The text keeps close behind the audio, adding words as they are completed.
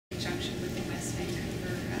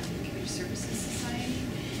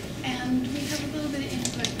And we have a little bit of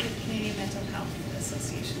input with Canadian Mental Health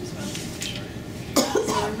Association as well, for sure.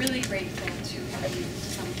 So we're really grateful to have you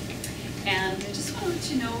come. And I just want to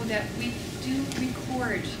let you know that we do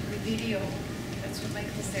record video. That's what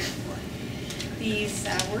Michael's there for. These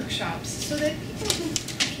workshops, so that people who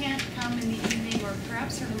can't come in the evening or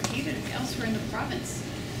perhaps are located elsewhere in the province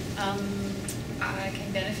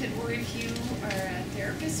can benefit. Or if you are a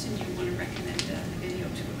therapist and you want to recommend the video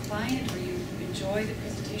to a client, or you enjoy the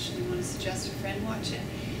presentation, you want to suggest a friend watch it,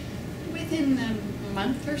 within a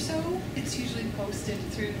month or so, it's usually posted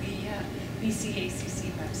through the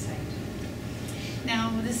BCACC website.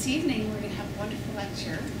 Now, this evening, we're going to have a wonderful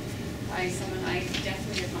lecture by someone I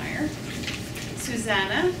definitely admire,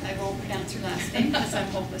 Suzana. I won't pronounce her last name because I'm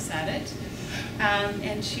hopeless at it.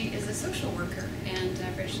 And she is a social worker and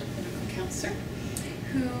a registered clinical counselor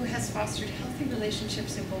who has fostered healthy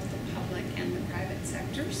relationships in both the public and the private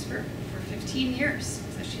sectors for 15 years.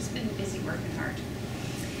 So she's been busy working hard.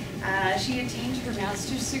 She attained her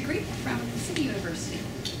master's degree from City University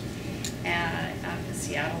out of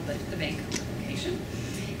Seattle, the Vancouver location.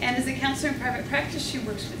 And as a counselor in private practice, she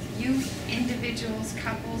works with youth, individuals,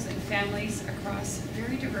 couples, and families across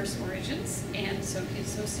very diverse origins and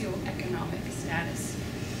socioeconomic status.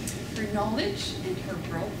 Her knowledge and her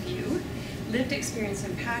worldview, lived experience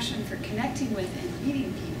and passion for connecting with and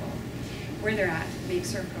meeting people where they're at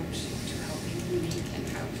makes her approach to helping unique and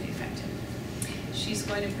powerfully effective. She's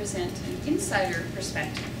going to present an insider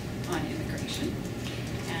perspective on immigration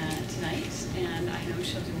tonight, and I know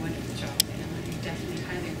she'll do a wonderful job, and I definitely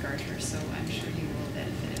highly regard her, so I'm sure you will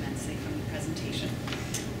benefit immensely from the presentation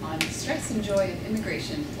on stress and joy of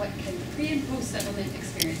immigration. What can pre- and post-settlement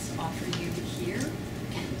experience offer you here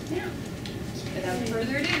and now? Without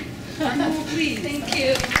further ado, Marco, please. Thank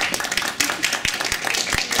you.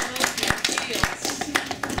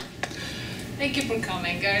 Thank you for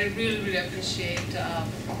coming. I really, really appreciate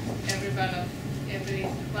everyone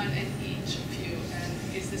and each of you.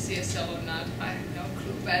 And is the CSL or not? I have no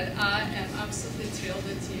clue. But I am absolutely thrilled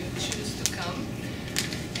that you choose to come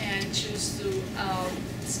and choose to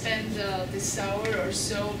spend this hour or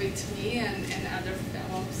so with me and other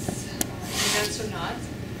fellows, immigrants or not.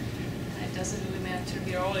 It doesn't really matter.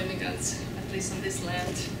 We're all immigrants, at least on this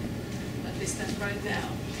land, at least not right now.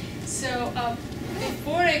 So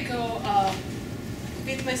before I go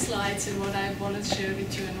with my slides and what I want to share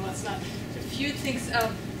with you and what's not, a few things.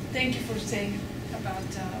 Thank you for saying about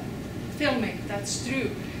filming. That's true.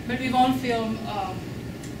 But we won't film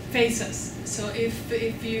faces. So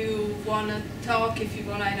if you want to talk, if you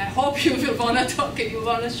want to, and I hope you will want to talk, if you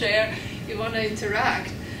want to share, you want to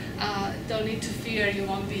interact, don't need to fear you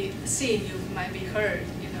won't be seen. You might be heard.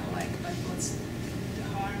 You know, like, but what's the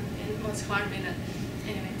harm? And what's harm in it?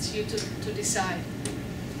 Anyway, it's you to decide.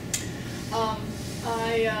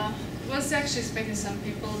 I was actually expecting some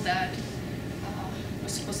people that were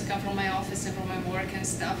supposed to come from my office and from my work and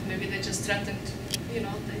stuff. Maybe they just threatened, you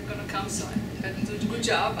know, they're gonna come, so I didn't do a good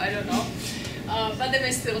job. I don't know, but they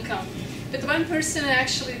may still come. But one person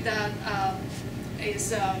actually that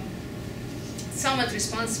is somewhat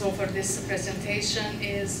responsible for this presentation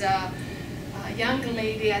is a young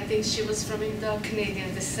lady. I think she was from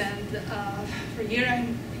Indo-Canadian descent. A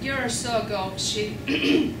year or so ago, she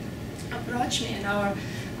approached me in our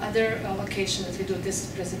other location that we do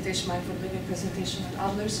this presentation, Mindful Living presentation at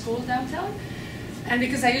Adler School downtown. And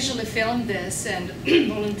because I usually film this and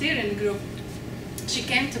volunteer in the group, she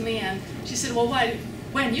came to me and she said, well,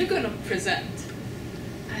 when are you going to present?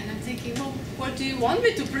 And I'm thinking, well, what do you want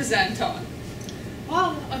me to present on?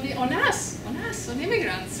 Well, on us, on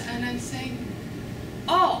immigrants. And I'm saying,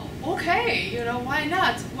 oh, okay, you know, why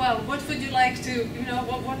not? Well, what would you like to, you know,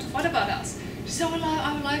 what about us? She said, well,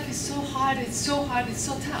 our life is so hard, it's so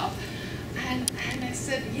tough. And I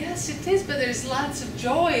said, yes, it is, but there's lots of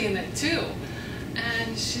joy in it too.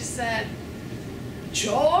 And she said,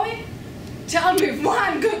 joy? Tell me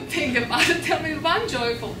one good thing about it, tell me one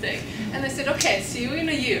joyful thing. And I said, okay, see you in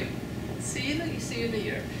a year. See you in a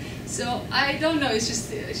year. So I don't know, it's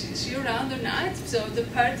just, is she around or not? So the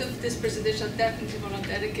part of this presentation I definitely want to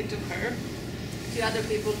dedicate to her, to other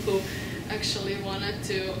people who actually wanted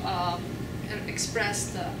to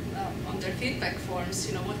express on their feedback forms,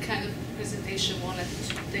 you know, what kind of presentation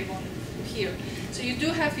they wanted to hear. So you do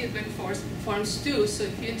have feedback forms too, so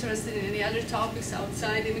if you're interested in any other topics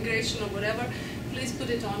outside immigration or whatever, please put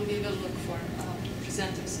it on. We will look for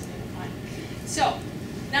presenters. So,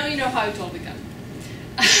 now you know how it all began.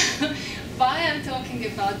 Why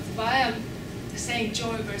I'm saying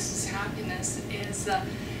joy versus happiness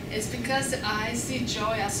is because I see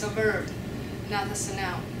joy as a verb, not as a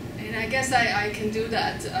noun. And I guess I can do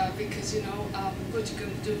that because, you know, what you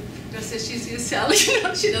can do, just say she's yourself, you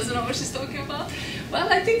know, she doesn't know what she's talking about. Well,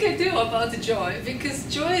 I think I do about the joy, because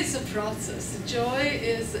joy is a process. Joy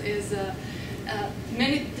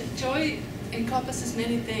joy encompasses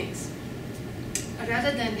many things.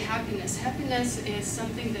 Rather than happiness, happiness is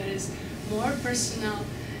something that is more personal,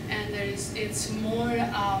 and it's more,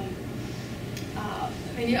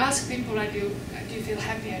 when you ask people, do you feel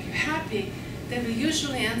happy, are you happy? They will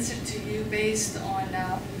usually answer to you based on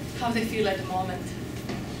how they feel at the moment.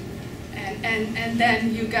 And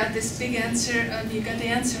then you got this big answer, you got the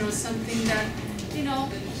answer of something that, you know,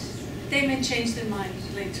 they may change their mind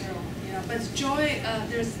later on, you know. But joy,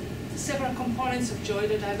 there's several components of joy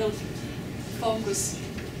that I will talk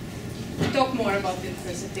more about in the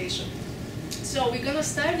presentation. So we're gonna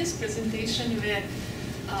start this presentation with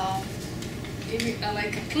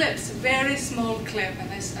like a clip, a very small clip, and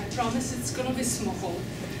I promise it's gonna be small.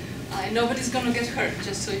 Nobody's gonna get hurt,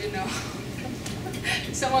 just so you know.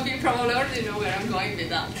 Some of you probably already know where I'm going with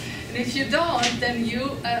that. And if you don't, then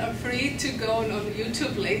you are free to go on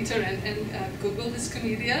YouTube later and Google this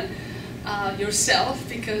comedian yourself,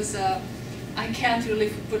 because I can't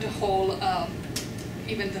really put a whole,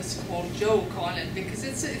 even this whole joke on it, because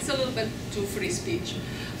it's a little bit too free speech.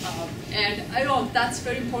 And I know that's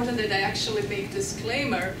very important that I actually make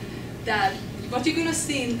disclaimer that what you're gonna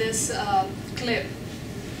see in this clip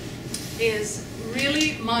is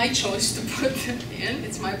really my choice to put in.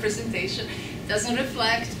 It's my presentation. It doesn't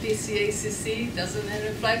reflect PCACC, doesn't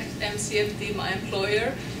reflect MCFD, my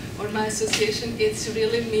employer, or my association. It's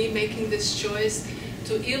really me making this choice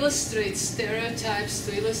to illustrate stereotypes,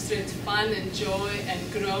 to illustrate fun and joy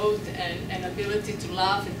and growth and ability to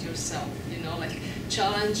laugh at yourself, you know, like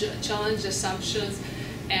challenge assumptions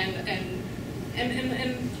and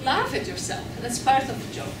laugh at yourself. That's part of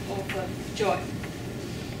the joy.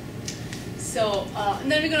 So, and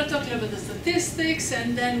then we're going to talk a little bit about the statistics,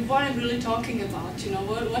 and then what I'm really talking about, you know,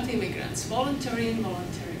 what immigrants, voluntary and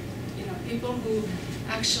involuntary, you know, people who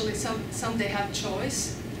actually, some they have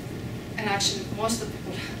choice, and actually most of the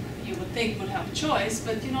people you would think would have choice,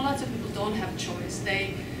 but you know, lots of people don't have choice.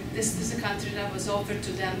 This is a country that was offered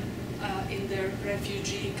to them in their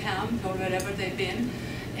refugee camp or wherever they've been,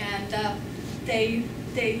 and the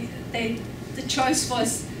choice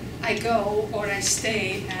was I go or I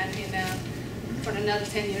stay and for another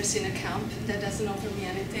 10 years in a camp that doesn't offer me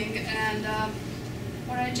anything, and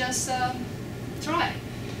or I just try.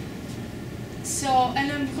 So,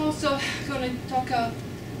 and I'm also going to talk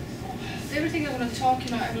everything I'm going to talk, you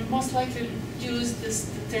know, I will most likely use the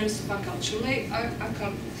terms of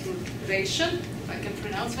acculturation, if I can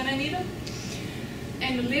pronounce when I need it,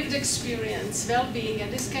 and lived experience, well-being,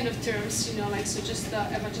 and this kind of terms, you know, like, so just,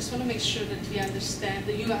 I just want to make sure that we understand,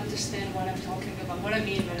 that you understand what I'm talking about, what I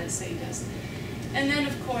mean when I say this. And then,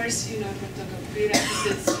 of course, you know, I'm going to talk about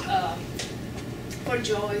prerequisites for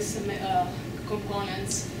joy, some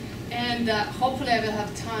components, and hopefully I will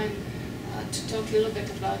have time to talk a little bit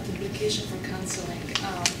about the application for counseling.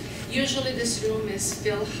 Usually this room is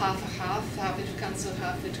filled half with counsel,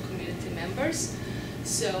 half with community members.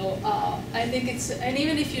 So I think it's, and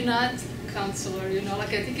even if you're not a counselor, you know,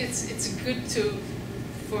 like I think it's good to,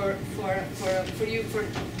 for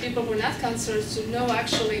people who are not counselors to know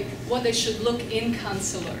actually what they should look in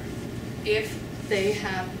counselor if they're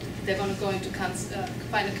going to go into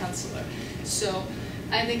find a counselor. So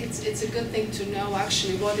I think it's a good thing to know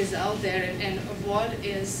actually what is out there and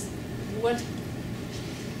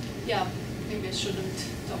yeah, maybe I shouldn't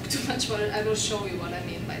talk too much about it. I will show you what I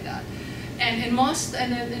mean by that. And also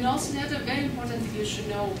the other very important thing you should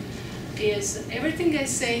know is everything I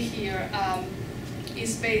say here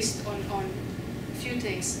is based on a few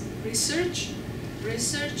things. Research,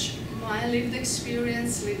 my lived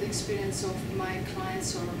experience of my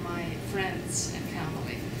clients or my friends and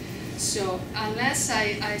family. So unless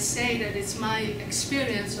I say that it's my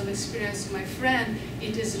experience or the experience of my friend,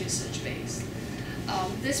 it is research based.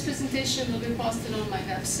 This presentation will be posted on my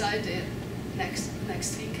website next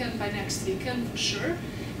weekend, by next weekend for sure.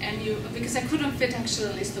 And because I couldn't fit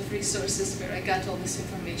actually a list of resources where I got all this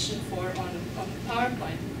information on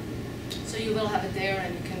PowerPoint. So you will have it there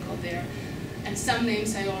and you can go there. And some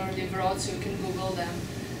names I already brought, so you can Google them.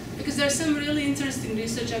 Because there's some really interesting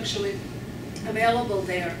research actually available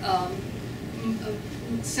there.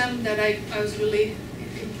 Some that I was really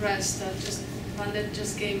impressed, just one that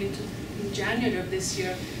just came in January of this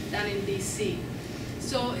year, done in BC.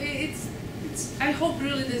 So I hope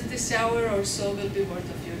really this hour or so will be worth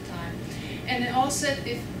of your time. And also,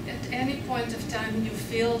 if at any point of time you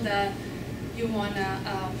feel that you want to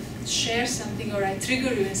share something or I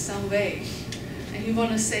trigger you in some way, and you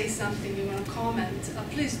want to say something, you want to comment,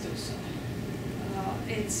 please do so.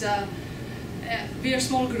 We're a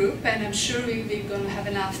small group, and I'm sure we're going to have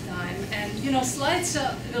enough time. And you know, slides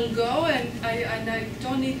will go, and I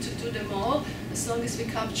don't need to do them all, as long as we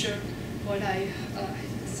capture what I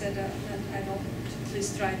said that I will at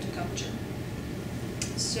least try to capture.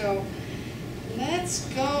 So let's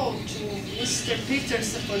go to Mr.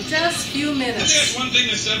 Peterson for just a few minutes. I think that's one thing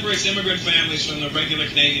that separates immigrant families from the regular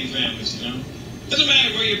Canadian families, you know? Doesn't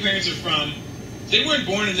matter where your parents are from. They weren't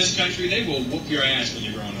born in this country, they will whoop your ass when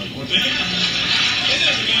you're growing up, won't they? It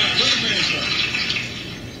doesn't matter where your parents are from.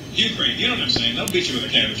 Ukraine, you know what I'm saying? They'll beat you with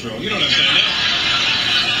a cabbage roll, you know what I'm saying?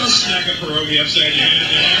 They'll smack a pierogi upside your head.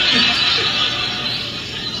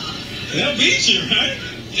 They'll beat you, right?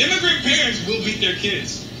 Immigrant parents will beat their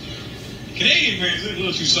kids. Canadian parents are a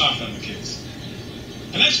little too soft on the kids.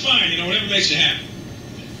 And that's fine, you know, whatever makes you happy.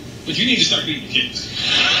 But you need to start beating your kids.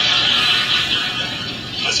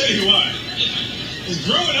 I'll tell you why. Because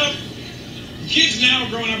growing up, kids now are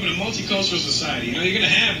growing up in a multicultural society. You know, you're going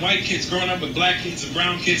to have white kids growing up with black kids and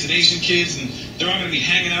brown kids and Asian kids, and they're all going to be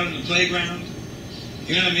hanging out in the playground.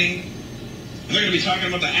 You know what I mean? And they're going to be talking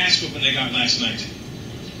about the ass whooping they got last night.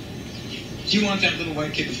 Do you want that little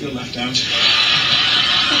white kid to feel left out?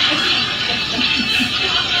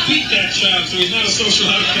 Beat that child so he's not a social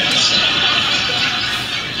outcast.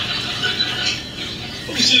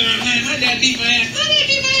 We'll be sitting around, man, my dad beat my ass. My dad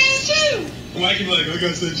beat my ass too. Well, I can be like, I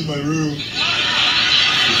got sent to my room.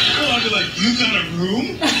 Well, I'll be like, you got a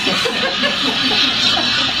room?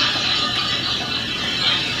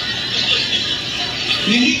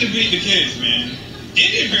 You need to beat the kids, man.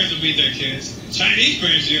 Indian parents will beat their kids. Chinese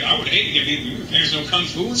parents, I would hate to get beat. Your parents know kung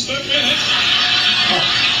fu and stuff, man.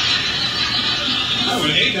 I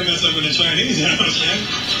would hate to mess up in the Chinese house, man.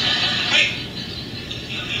 Hey,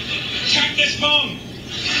 check this phone.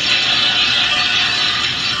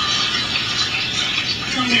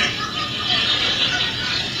 Come here.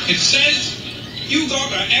 It says you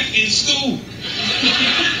got an F in school.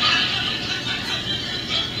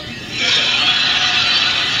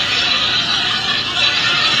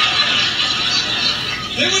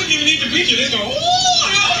 They wouldn't even need to beat you. They'd go, oh,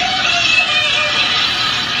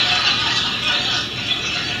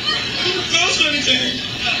 no, Sonny Terry.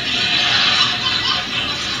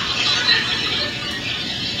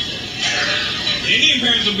 Indian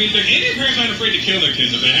parents will beat their Indian parents aren't afraid to kill their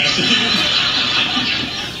kids if they have to.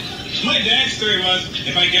 My dad's theory was,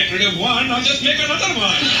 if I get rid of one, I'll just make another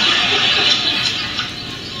one.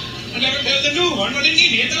 I never build a new one, but an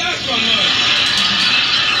idiot the last one was.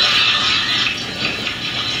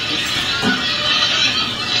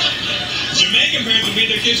 Jamaican parents will beat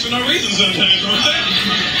their kids for no reason sometimes, won't they?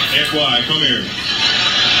 FY, come here.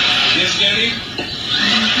 Yes, Daddy?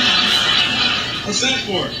 What's that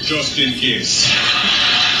for? Just in case.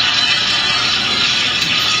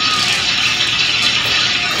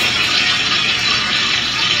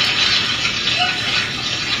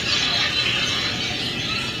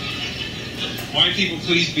 White people,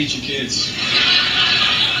 please beat your kids.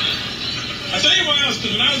 I'll tell you why else,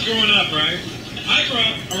 because when I was growing up, right, I grew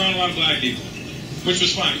up around a lot of black people, which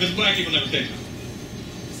was fine, because black people never picked them.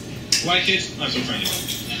 White kids, not so friendly.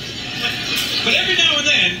 But every now and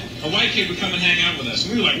then, a white kid would come and hang out with us,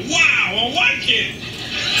 and we were like, wow, a white kid!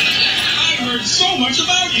 I've heard so much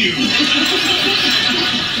about you!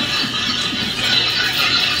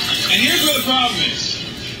 And here's where the problem is.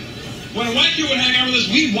 When a white kid would hang out with us,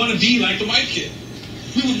 we'd want to be like the white kid.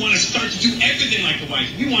 We would want to start to do everything like the white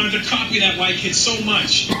kid. We wanted to copy that white kid so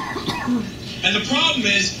much. And the problem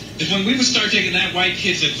is when we would start taking that white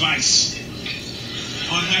kid's advice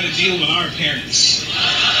on how to deal with our parents,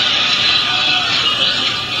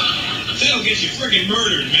 they'll get you friggin'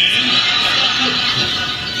 murdered, man.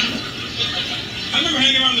 I remember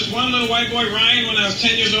hanging around this one little white boy, Ryan, when I was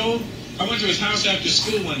 10 years old. I went to his house after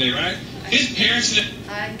school one day, right? His parents...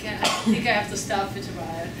 I think I have to stop it,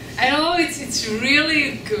 Ryan. I know it's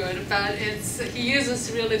really good, but he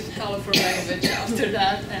uses really colorful language after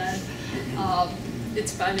that, and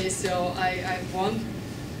it's funny, so I won't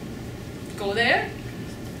go there.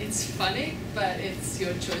 It's funny, but it's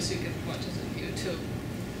your choice. You can watch it on YouTube.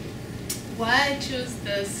 Why I choose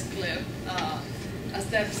this clip? As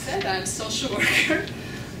Deb said, I'm a social worker.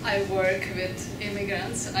 I work with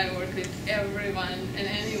immigrants. I work with everyone and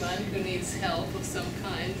anyone who needs help of some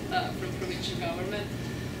kind from provincial government.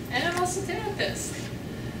 And I'm also a therapist.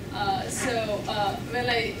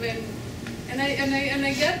 When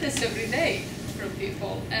I get this every day from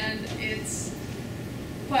people, and it's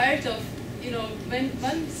part of, you know,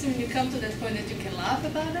 once you come to that point that you can laugh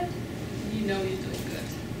about it, you know you're doing good.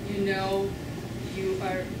 You know you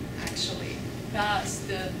are actually past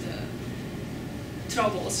the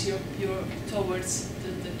troubles, you're towards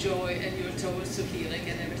the joy, and you're towards the healing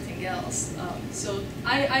and everything else. So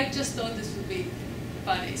I just thought this would be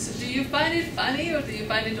funny. So do you find it funny, or do you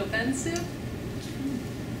find it offensive?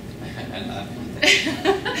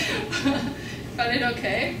 Find it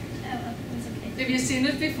okay? It's okay. Have you seen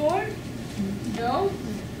it before? No?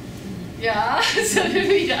 Yeah, so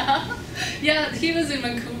yeah. Yeah, he was in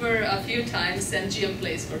Vancouver a few times, and GM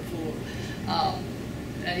plays for full.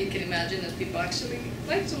 And you can imagine that people actually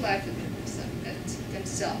like to laugh at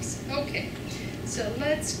themselves. Okay, so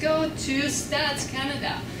let's go to Stats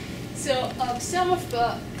Canada. So some of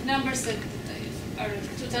the numbers that are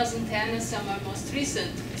 2010 and some are most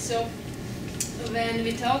recent. So when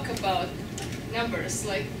we talk about numbers,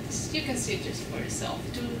 like you can see it just for yourself,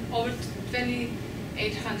 over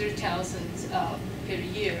 2,800,000 per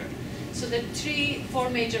year. So the four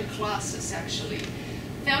major classes actually.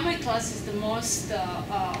 Family class is the most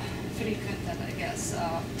frequent, I guess.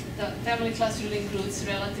 The family class really includes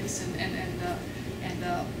relatives and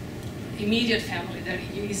immediate family. They're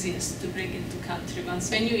easiest to bring into country once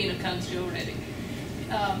when you're in a country already.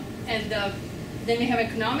 Then we have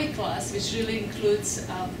economic class, which really includes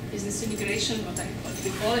business immigration, what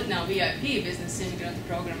we call it now, VIP, business immigrant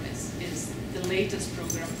program is the latest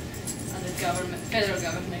program the federal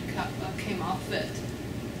government came up with.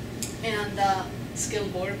 And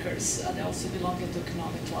skilled workers, they also belong into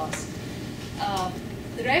economic class.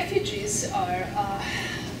 The refugees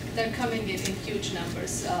they're coming in huge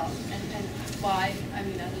numbers, and why? I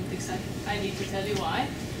mean, I don't think so. I need to tell you why.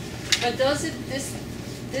 But this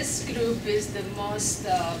group is the most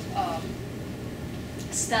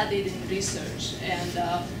studied in research, and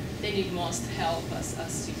they need most help,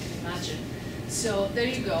 as you can imagine. So there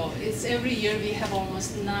you go. It's every year we have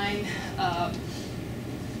almost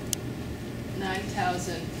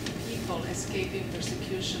 9,000 people escaping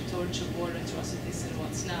persecution, torture, war atrocities, and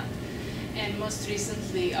what's not. And most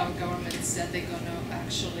recently, our government said they're going to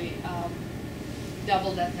actually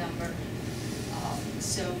double that number.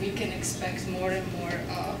 So we can expect more and more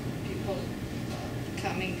people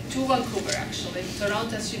coming to Vancouver, actually.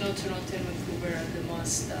 Toronto, as you know, Toronto and Vancouver are the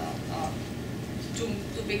most, two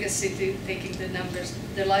biggest cities, taking the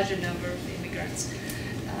larger number of immigrants.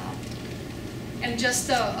 And just,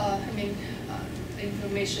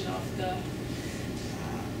 information of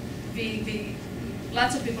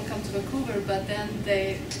lots of people come to Vancouver, but then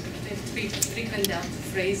they frequent down to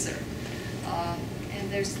Fraser.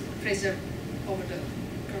 And there's Fraser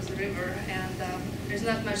across the river, and there's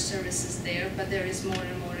not much services there, but there is more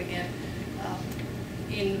and more again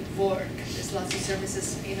in work. There's lots of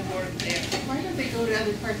services in work there. Why don't they go to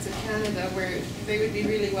other parts of Canada where they would be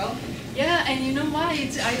really welcome? Yeah, and you know why?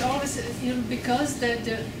 I always, because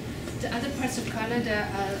the other parts of Canada,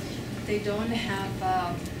 they don't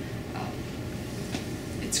have,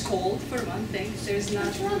 it's cold for one thing. There's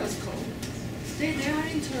not. Toronto's cold. They are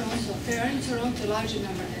in Toronto. They are in Toronto, larger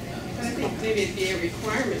number than I think maybe it'd be a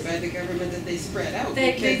requirement by the government that they spread out.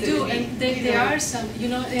 They do, be, and there are some,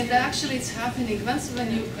 and actually it's happening. Once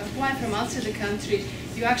when you apply from outside the country,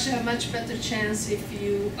 you actually have much better chance if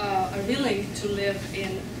you are willing to live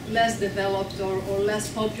in less developed or less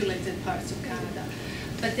populated parts of Canada.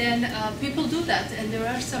 But then people do that, and there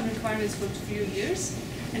are some requirements for a few years,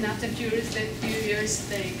 and after a few years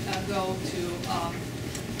they go to,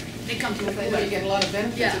 they come to Vancouver. You get a lot of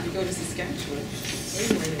benefits if you go to Saskatchewan. Way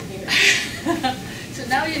more than here. So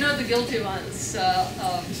now you know the guilty ones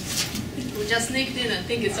who just sneaked in and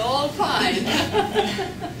think it's all fine.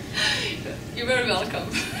 You're very welcome.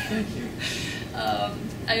 Thank you.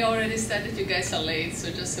 I already said that you guys are late, so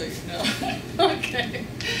just so you know. Okay.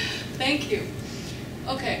 Thank you.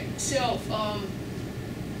 Okay, so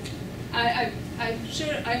I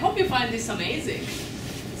hope you find this amazing.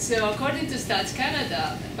 So according to Stats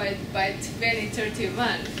Canada, by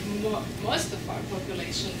 2031, most of our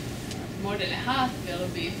population, more than half, will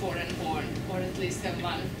be foreign-born, or at least have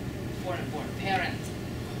one foreign-born parent.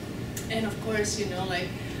 And of course,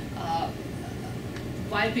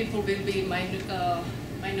 white people will be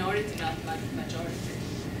minority, not majority.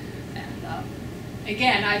 And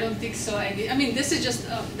again, I don't think so. I mean, this is just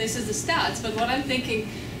this is the stats. But what I'm thinking,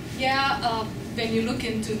 when you look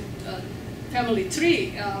into family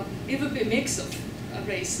tree, it would be a mix of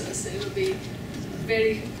races. It would be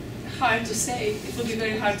very hard to say. It would be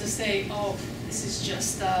very hard to say, oh, this is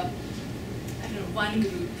just I don't know, one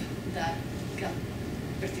group that got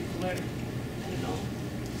particular, I don't know,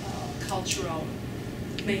 cultural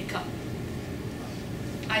makeup.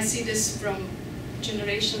 I see this from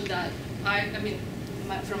generation that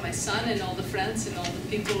from my son and all the friends and all the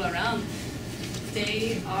people around.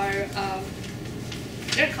 They are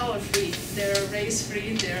they're color free, they're race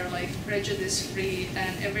free, they're like prejudice free,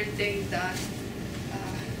 and everything that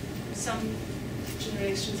some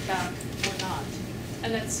generations back were not.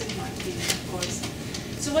 And that's in my opinion, of course.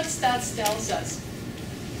 So what stats tells us?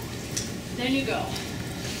 There you go.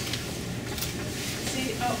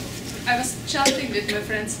 See, oh, I was chatting with my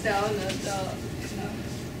friends down at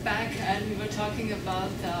back, and we were talking about,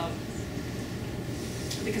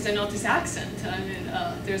 because I noticed accent. I mean,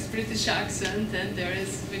 there's British accent, and there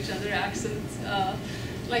is which other accent,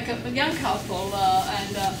 like a young couple,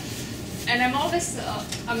 and I'm always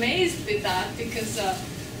amazed with that because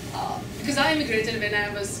I immigrated when I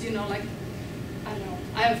was, like, I don't know,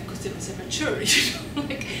 I of course was immature,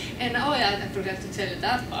 like, and oh yeah, I forgot to tell you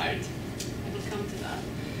that part. I will come to that.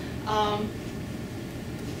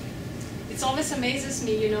 It always amazes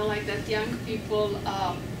me, like that young people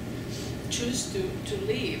choose to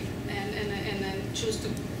leave and then choose to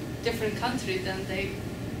different country than they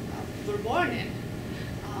were born in,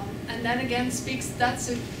 and that again speaks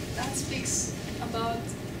about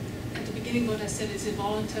at the beginning what I said is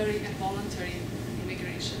involuntary and voluntary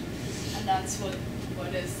immigration, and that's what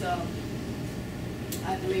is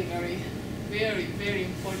I believe very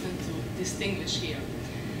important to distinguish here.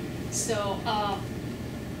 So.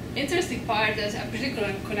 Interesting part is I'm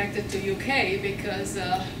particularly connected to UK because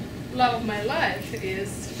love of my life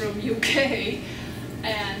is from UK,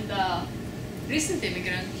 and recent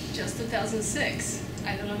immigrant, just 2006.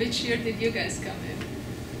 I don't know which year did you guys come in?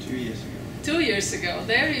 2 years ago. 2 years ago.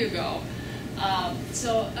 There you go.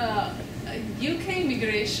 So UK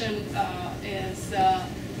immigration is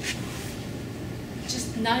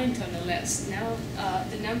just 9th on the list. Now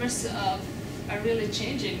the numbers are really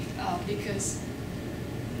changing because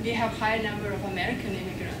we have higher number of American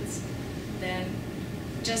immigrants than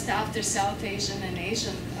just after South Asian and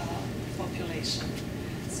Asian population.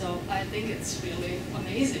 So I think it's really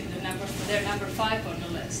amazing. They're number 5 on the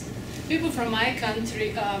list. People from my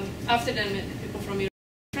country, after them, people from your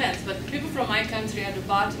friends, but people from my country are at the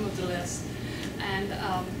bottom of the list, and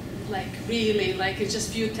it's just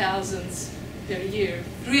few thousands per year,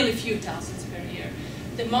 really few thousands per year.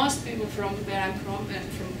 The most people from where I'm from and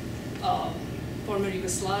from former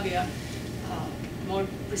Yugoslavia, more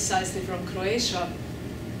precisely from Croatia.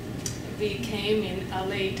 We came in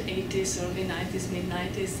late 80s, early 90s, mid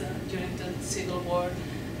 90s during the civil war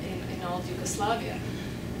in old Yugoslavia,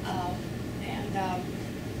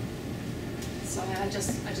 so I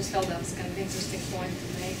just felt that was kind of an interesting point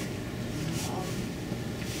to make.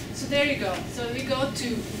 So there you go. So we go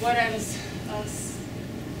to what I was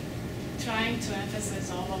trying to emphasize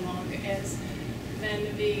all along is,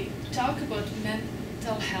 when we talk about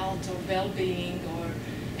mental health or well-being or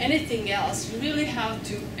anything else, we really have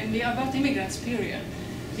to, and we are about immigrants, period,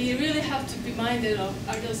 we really have to be minded of,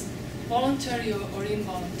 are those voluntary or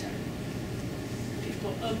involuntary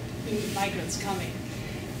people, migrants coming.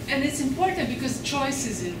 And it's important because choice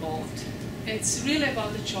is involved. It's really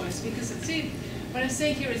about the choice, because see, what I'm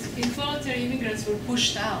saying here is involuntary immigrants were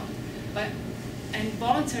pushed out, and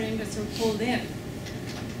voluntary immigrants were pulled in.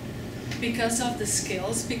 Because of the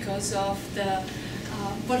skills, because of the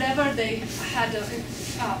whatever they had,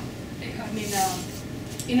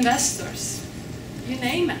 investors, you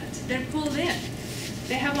name it, they're pulled in.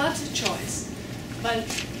 They have lots of choice. But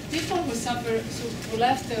people who suffer, who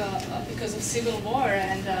left because of civil war,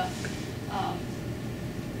 and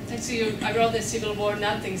actually I wrote the civil war,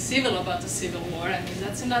 nothing civil about the civil war. I mean,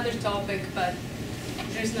 that's another topic, but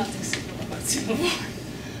there's nothing civil about civil war.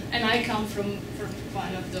 And I come from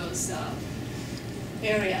one of those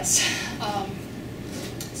areas.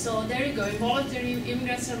 So there you go. Involuntary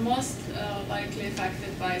immigrants are most likely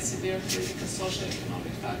affected by severe political, social,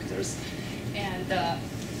 economic factors, and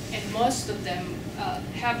most of them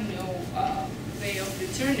have no way of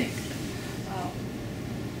returning.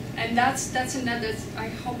 And that's another. I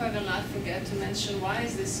hope I will not forget to mention why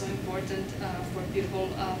is this so important for people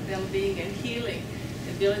well-being and healing,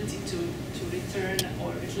 the ability to return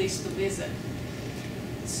or at least to visit.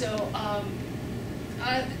 So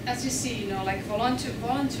as you see, like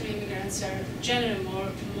voluntary immigrants are generally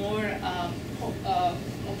more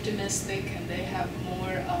optimistic, and they have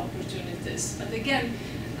more opportunities. But again,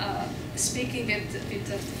 speaking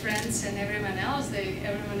with friends and everyone else,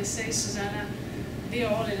 everyone is saying, Suzana, we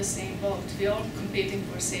are all in the same boat. We are all competing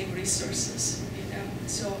for same resources.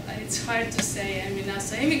 So it's hard to say. I mean,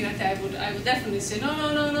 as an immigrant, I would definitely say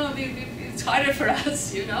no. It's harder for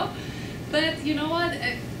us, But you know what?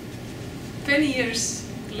 20 years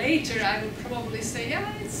later, I would probably say,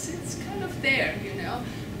 yeah, it's kind of there,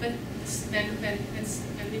 But when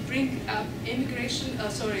we bring up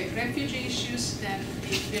refugee issues, then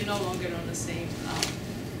we're no longer on the same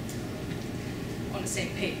on the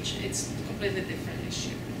same page. It's a completely different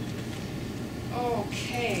issue.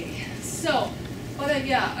 Okay, so,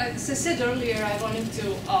 as I said earlier, I wanted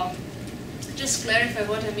to just clarify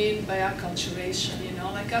what I mean by acculturation. You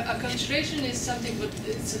know, like acculturation is something, but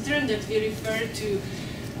it's a term that we refer to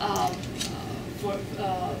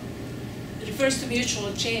refers to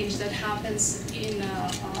mutual change that happens in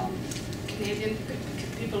Canadian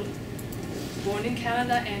people born in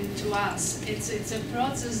Canada and to us. It's a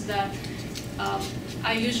process that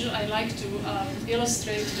I like to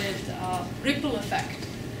illustrate with ripple effect.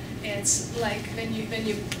 It's like when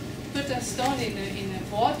you put a stone in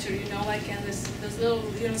a water, you know, like, and there's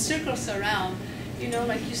little circles around, you know,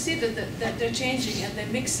 like you see that they're changing and they're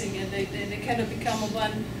mixing and they kind of become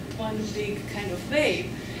one big kind of wave.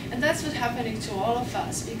 And that's what's happening to all of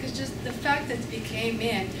us, because just the fact that we came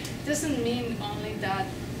in doesn't mean only that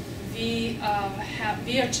we are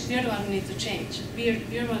the one who need to change. We're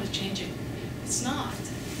the one who's changing. It's not.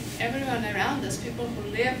 Everyone around us, people who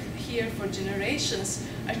live here for generations,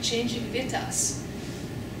 are changing with us,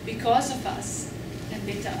 because of us, and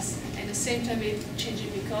with us. And at the same time, we're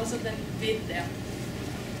changing because of them, with them.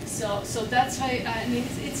 So that's why, I mean,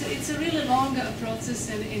 it's a really long process,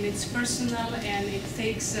 and it's personal, and it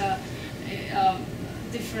takes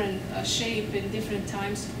different shape in different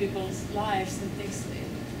times of people's lives and things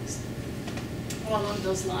along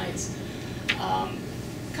those lines.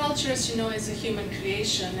 Culture, as you know, is a human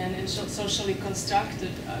creation and a socially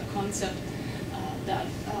constructed concept that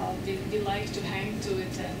we like to hang to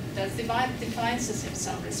it, and that defines us in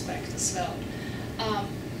some respect as well.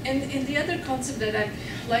 And the other concept that I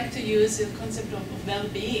like to use is the concept of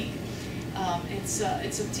well-being. It's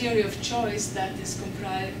a theory of choice that is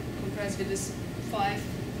comprised with these 5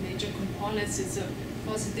 major components. It's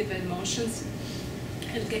positive emotions,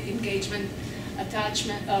 engagement,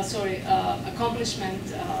 attachment, accomplishment,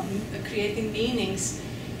 creating meanings,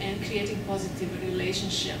 and creating positive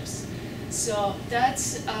relationships. So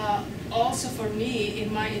that's also for me,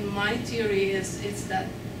 in my theory, it's that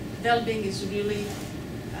well-being is really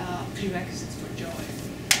prerequisites for joy,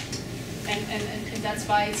 and that's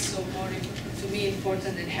why it's so more to me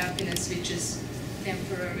important than happiness, which is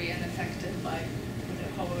temporary and affected by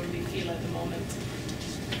however we feel at the moment.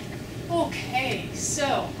 Okay,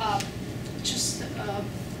 so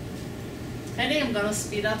I think I'm gonna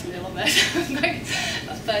speed up a little bit,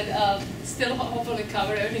 but still hopefully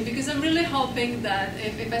cover everything, because I'm really hoping that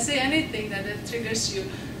if I say anything that triggers you,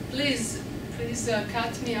 please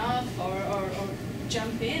cut me off or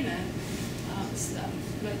jump in and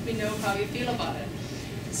let me know how you feel about it.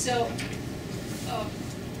 So,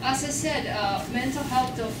 as I said, mental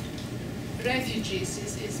health of refugees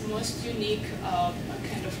is most unique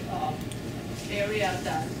kind of area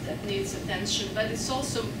that needs attention, but it's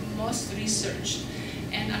also most researched.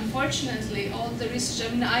 And unfortunately, all the research,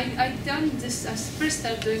 I mean, I first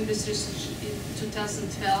started doing this research in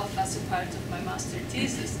 2012 as a part of my master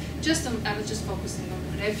thesis. I was just focusing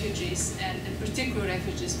on refugees, and in particular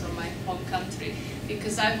refugees from my home country,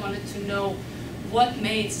 because I wanted to know what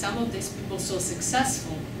made some of these people so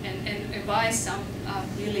successful, and why some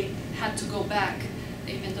really had to go back,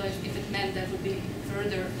 even though if it meant that would be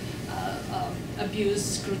further abused,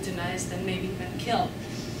 scrutinized, and maybe even killed.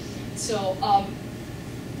 So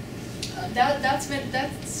that's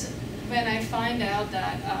when I find out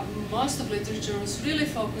that most of literature was really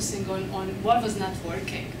focusing on what was not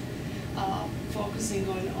working, focusing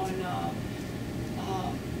on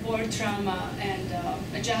war trauma and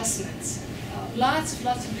adjustments. Lots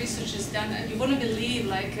of research is done, and you wouldn't believe,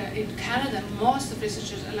 like in Canada, most of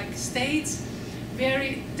researchers, like states,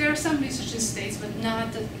 there are some research in states, but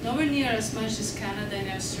nowhere near as much as Canada and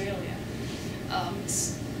Australia.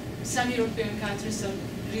 Some European countries are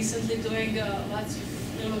recently doing lots of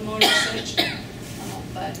little more research,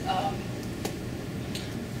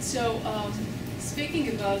 speaking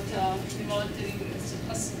about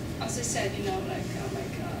as I said, you know, like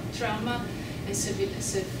trauma and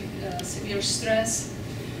severe stress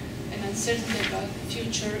and uncertainty about the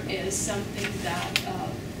future is something that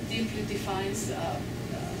deeply defines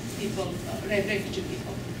people, refugee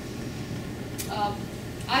people.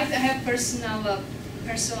 I have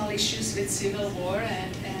personal issues with civil war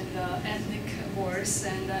and ethnic wars,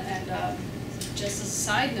 and just as a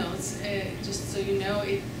side note, just so you know,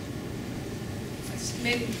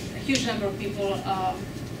 maybe a huge number of people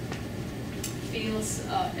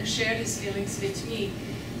share these feelings with me.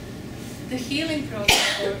 The healing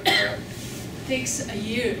process takes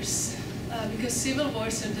years, because civil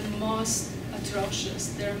wars are the most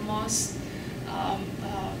atrocious, they're most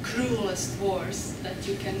cruelest wars that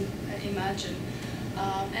you can imagine.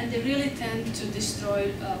 And they really tend to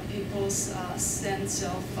destroy people's sense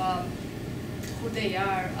of who they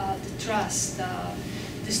are, the trust,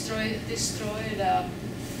 destroy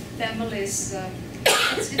families.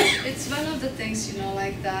 It's one of the things,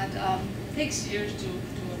 like that takes years to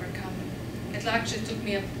overcome. It actually took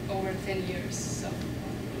me over 10 years, so I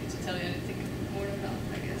don't need to tell you anything more about,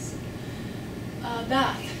 I guess.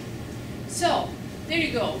 That. So, there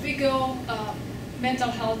you go. We go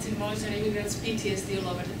mental health in modern immigrants, PTSD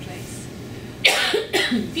all over the place.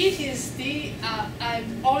 PTSD, I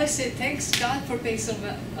always say thanks God for Basil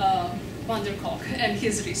van der Kolk and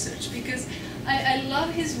his research, because I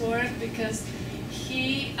love his work, because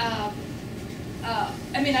he, I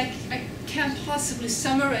can't possibly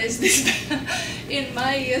summarize this in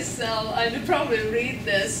my ESL. I would probably read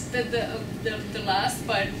this, the last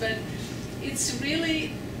part, but it's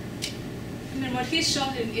really, what he's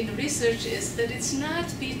shown in the research is that it's not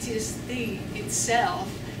PTSD itself.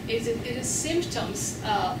 It is symptoms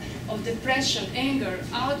of depression, anger,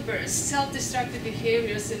 outbursts, self-destructive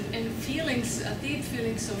behaviors, and feelings, deep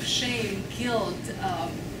feelings of shame, guilt,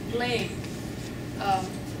 blame,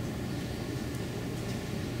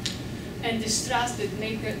 and distrust that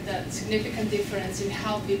make a significant difference in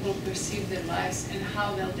how people perceive their lives and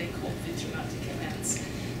how well they cope with traumatic events.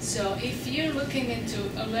 So if you're looking into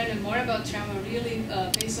learning more about trauma, really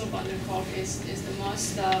Basil van der Kolk is the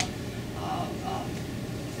most,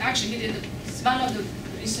 actually he's one of the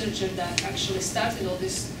researchers that actually started all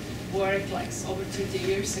this work like over 30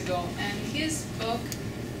 years ago. And his book,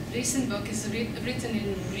 recent book, is written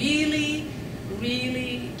in really,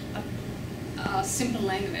 really simple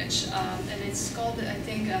language. And it's called, I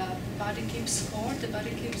think, Body Keeps Score, the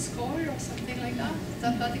Body Keeps Score or something like that.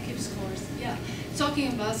 That Body Keeps Scores, yeah.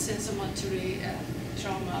 Talking about sensomotory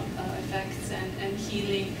trauma effects and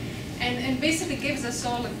healing. And basically gives us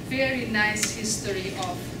all a very nice history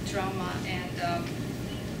of trauma and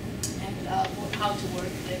how to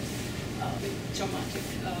work with traumatic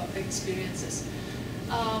experiences.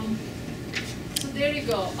 So there you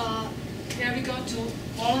go. There we go to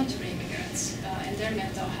voluntary immigrants and their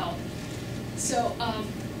mental health. So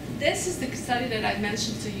this is the study that I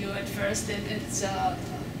mentioned to you at first.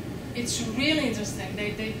 It's really interesting.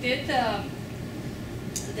 They did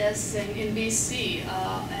this in BC,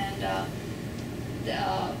 and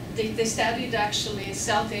they studied actually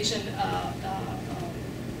South Asian.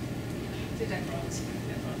 Did I pronounce it?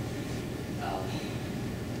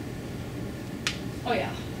 Oh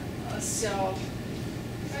yeah. So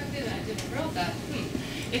I didn't wrote that.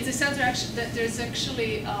 It's a center actually that there's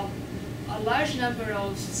actually a large number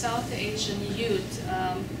of South Asian youth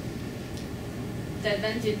that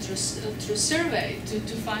went in through survey to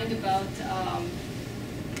find about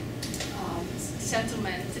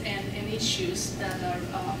settlement and issues that are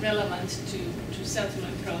relevant to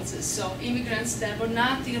settlement process. So immigrants that were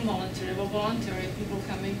not involuntary, were voluntary, people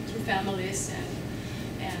coming through families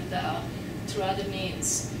and through other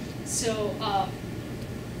means. So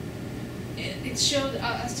it showed,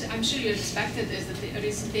 I'm sure you expected this, that the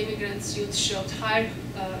recent immigrants youth showed high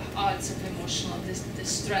odds of emotional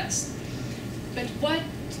distress. But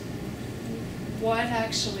what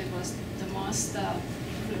actually was the most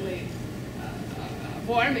really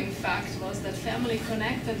warming fact was that family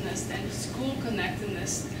connectedness and school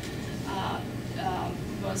connectedness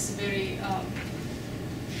was very,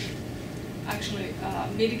 actually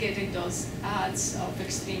mitigating those odds of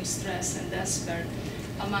extreme stress and despair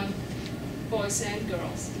among boys and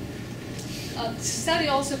girls. The study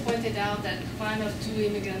also pointed out that 1 or 2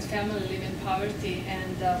 immigrant families live in poverty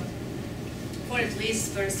and for at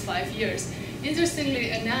least first 5 years. Interestingly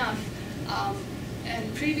enough,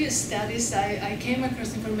 in previous studies, I came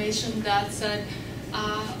across information that said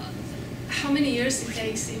how many years it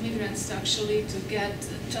takes immigrants to actually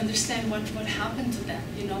to understand what happened to them.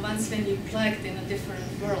 Once when you're plugged in a different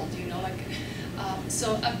world.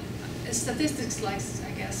 Statistics like,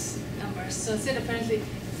 I guess, numbers. So it said apparently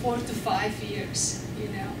 4 to 5 years.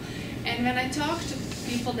 And when I talked to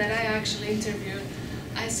people that I actually interviewed,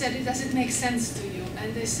 I said, does it make sense to you?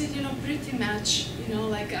 And they said, pretty much,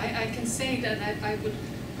 like I can say that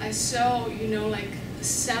I saw, like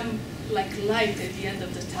some light at the end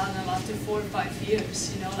of the tunnel after 4 or 5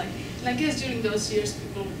 years, And I guess during those years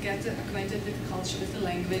people get acquainted with the culture, with the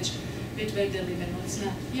language, with where they live and what's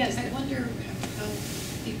not. Yes. I wonder how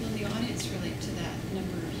people in the audience relate to that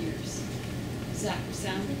number of years. Does that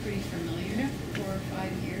sound pretty familiar? 4 or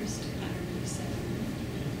 5 years to kind of really settle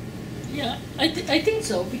in? Yeah, I think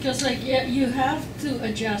so, because you have to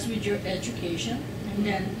adjust with your education, and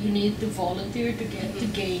then you need to volunteer to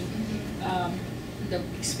gain the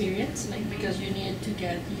experience, like because you need to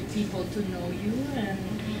get your people to know you and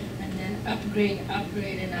then upgrade,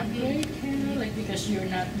 kind of like because you're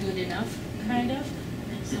not good enough, kind of.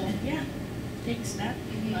 So yeah, takes that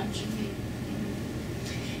much.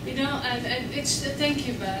 You know, and it's thank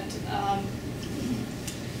you, but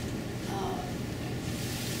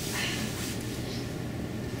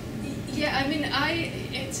yeah, I mean,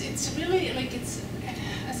 it's really like it's,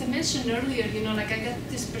 as I mentioned earlier, you know, like I got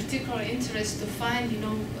this particular interest to find, you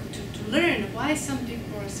know, to learn why some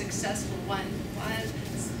people are successful, why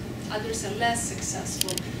others are less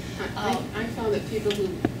successful. I found that people who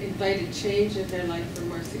invited change in their life were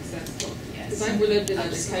more successful. Because Yes. I've lived in other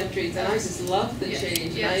Absolutely. countries and I just love the Yes.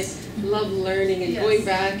 change. Yes. And I love learning and Yes. going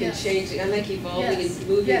back and Yes. changing. I like evolving Yes. and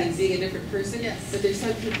moving Yes. and being a different person. Yes. But there's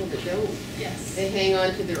some people that don't. Yes. They hang on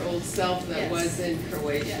to their old self that Yes. was in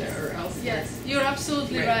Croatia Yes. or elsewhere. Yes, you're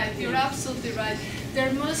absolutely Right. right. You're Yeah. absolutely right.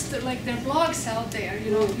 There must, like, there are blogs out there,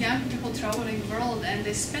 you know, young people traveling the world, and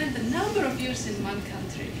they spend a number of years in one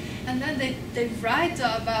country, and then they write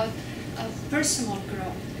about personal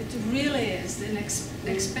growth. It really is an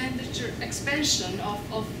expansion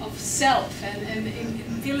of self, and in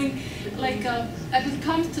feeling like I will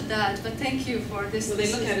come to that. But thank you for this. So they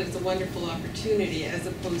this look is- at it as a wonderful opportunity as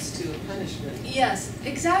opposed to a punishment. Yes,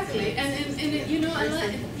 exactly, and it, you know, Very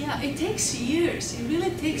simple. yeah, it takes years. It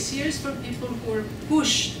really takes years for people who are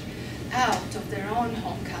pushed out of their own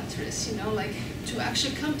home countries. You know, like to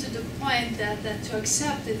actually come to the point that to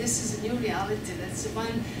accept that this is a new reality. That's the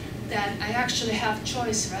one that I actually have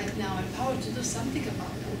choice right now and power to do something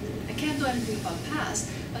about it. I can't do anything about past,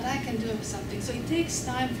 but I can do something. So it takes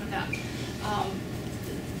time for that.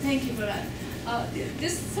 Thank you for that.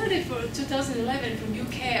 This study for 2011 from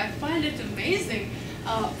UK, I find it amazing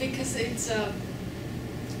because it's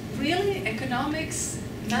really economics,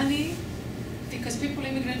 money, because people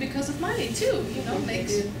immigrate because of money too, you know,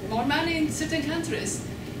 makes more money in certain countries.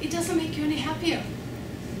 It doesn't make you any happier.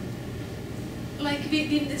 Like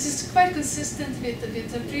this is quite consistent with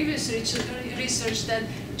the previous research that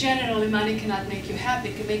generally money cannot make you happy.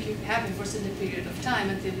 It can make you happy for a certain period of time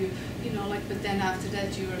until you know, like, but then after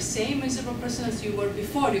that you're the same miserable person as you were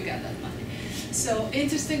before you got that money. So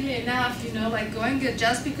interestingly enough, you know, like going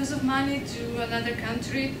just because of money to another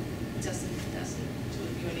country doesn't do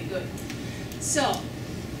you any good. So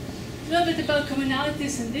a little bit about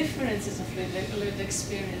commonalities and differences of lived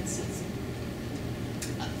experiences.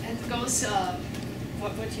 And it goes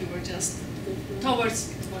what you were just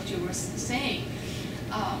towards what you were saying.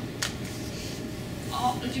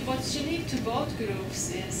 What's unique to both groups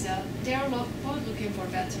is they are both looking for a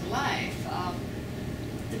better life.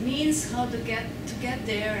 The means how to get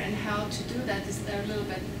there and how to do that is a little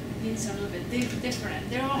bit different.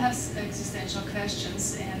 They all have existential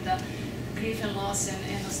questions, and grief and loss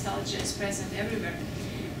and nostalgia is present everywhere.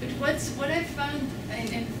 But what I found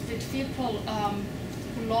and with people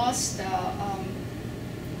who lost,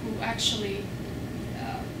 who actually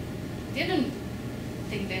didn't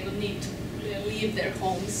think they would need to leave their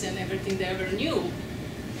homes and everything they ever knew,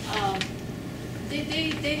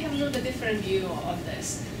 they have a little bit different view of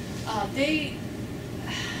this. I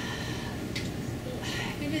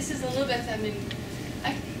mean, this is a little bit, I mean,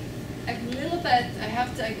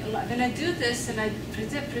 when I do this and I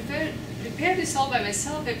prepare this all by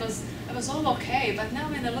myself, I was all okay. But now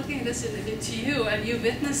when I'm looking at this to you and you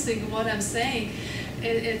witnessing what I'm saying,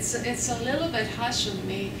 it's a little bit harsh on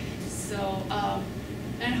me. So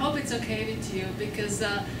and I hope it's okay with you, because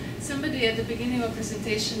somebody at the beginning of the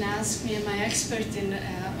presentation asked me, am I expert in,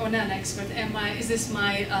 or not an expert, is this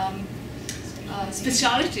my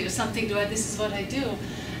specialty or something, this is what I do?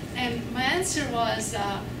 And my answer was,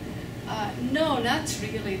 no, not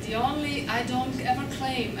really. I don't ever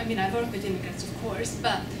claim, I mean, I work with immigrants, of course,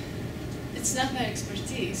 but it's not my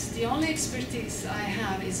expertise. The only expertise I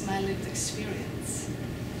have is my lived experience.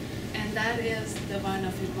 And that is the one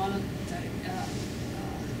of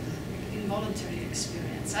involuntary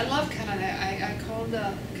experience. I love Canada. I call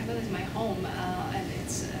Canada my home, and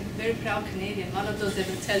it's a very proud Canadian. One of those that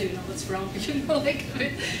will tell you, what's wrong, like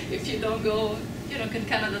if you don't go, can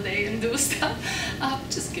Canada Day and do stuff.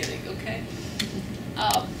 Just kidding, okay?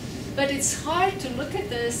 But it's hard to look at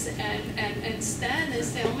this and stand and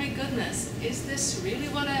say, oh my goodness, is this really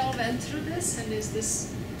what I all went through this, and is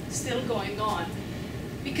this still going on?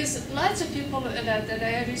 Because lots of people that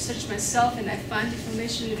I research myself and I find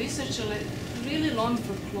information in research really long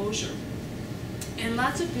for closure. And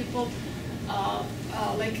lots of people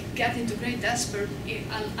get into great despair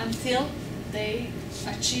until they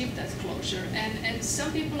achieve that closure. And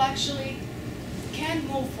some people actually can't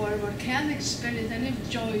move forward, can't experience any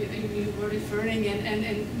joy you were referring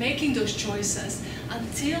and making those choices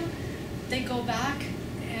until they go back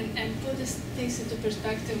and put these things into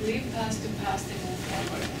perspective, leave past to past and move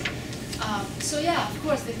forward. So yeah, of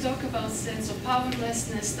course, they talk about sense of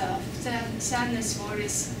powerlessness, sadness,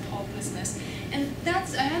 worries, hopelessness. And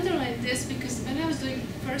I underlined this because when I was doing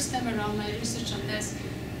first time around my research on this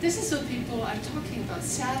is what people are talking about,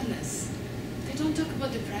 sadness. They don't talk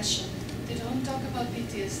about depression. They don't talk about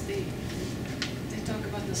PTSD. They talk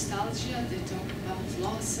about nostalgia, they talk about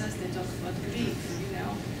losses, they talk about grief, you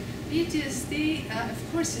know. PTSD,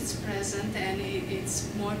 of course it's present and it's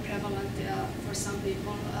more prevalent for some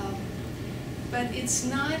people, but it's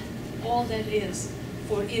not all that is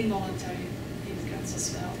for involuntary immigrants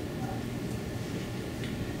as well.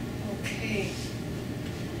 Okay,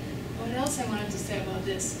 what else I wanted to say about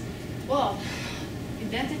this? Well,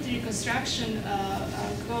 identity reconstruction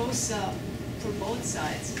goes for both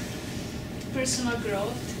sides. Personal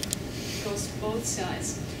growth goes both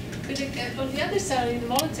sides. But on the other side,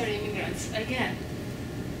 involuntary immigrants, again,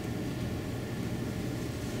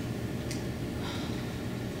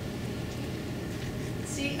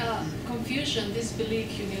 see, confusion, disbelief,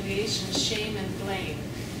 humiliation, shame, and blame.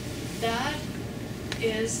 That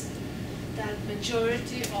is that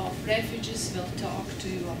majority of refugees will talk to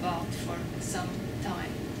you about for some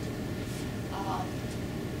time.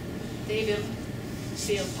 They will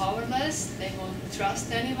feel powerless, they won't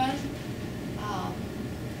trust anyone,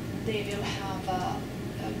 they will have a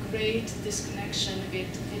great disconnection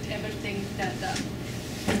with everything that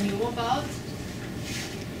they knew about.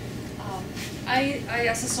 I,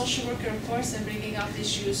 as a social worker, of course, am bringing up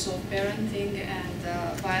issues of parenting and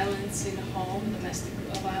violence in the home, domestic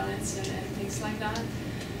violence and things like that.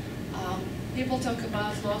 People talk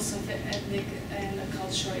about loss of ethnic and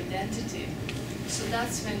cultural identity. So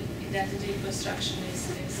that's when identity reconstruction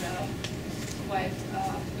is quite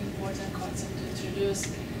important concept to introduce.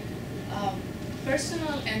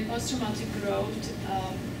 Personal and post-traumatic growth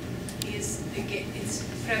it's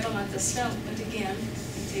prevalent as well, but again,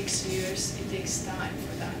 it takes years, it takes time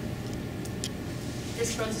for that.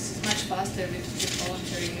 This process is much faster with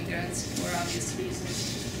voluntary immigrants for obvious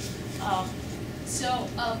reasons.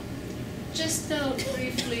 Just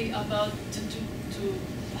briefly about to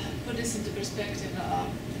put this into perspective,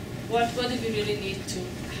 what do we really need to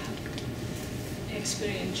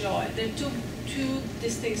experience joy? There are two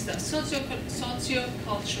distinct stuff.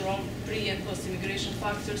 Socio-cultural pre- and post-immigration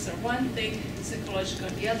factors are one thing, psychological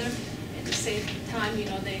the other. At the same time, you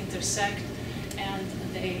know, they intersect and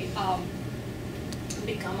they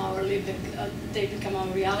become our they become our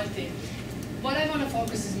reality. What I want to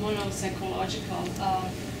focus is more on psychological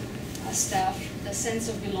stuff, the sense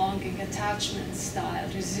of belonging, attachment style,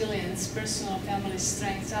 resilience, personal family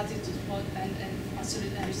strength, attitude,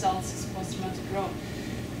 and results in post-traumatic growth.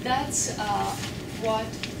 That's what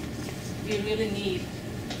we really need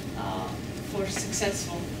for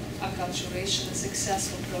successful acculturation and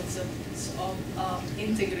successful process of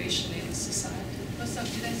integration in society. What's up?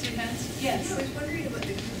 Did I see hands? Yes. No, I was wondering about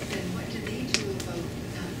the group then. What do they do about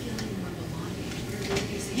feeling more belonging? What are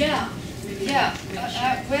they saying? Yeah. Yeah.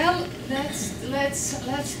 Well,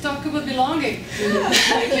 let's talk about belonging.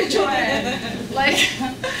 Thank you, Joanne.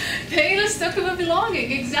 Let's talk about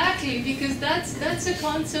belonging exactly, because that's a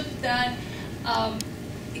concept that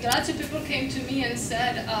lots of people came to me and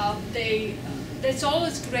said it's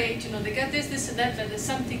always great, you know, they get this, and that, but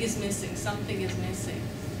something is missing. Something is missing,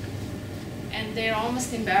 and they're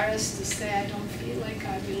almost embarrassed to say, I don't feel like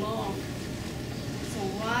I belong. So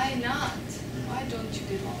why not? Why don't you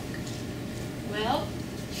belong? Well,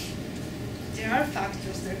 there are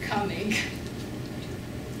factors that are coming.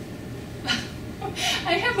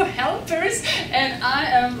 I have helpers, and I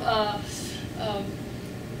am.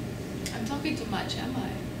 I'm talking too much, am I?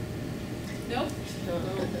 No.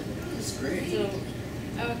 That's great. So,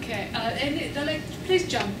 okay, and they're like, please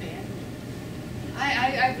jump in. I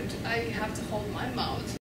have to hold my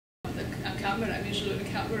mouth. A camera, I'm usually the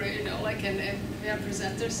camera, you know, and we have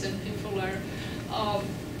presenters and people are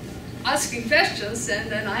asking questions, and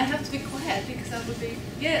then I have to be quiet because I would be,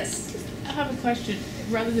 yes. I have a question,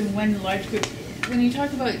 rather than one large group. When you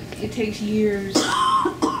talk about it takes years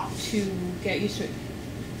to get used to it,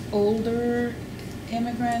 older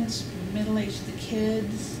immigrants, middle-aged, the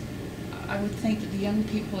kids, I would think that the young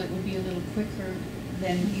people, it would be a little quicker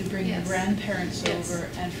than you bring Yes. the grandparents Yes. over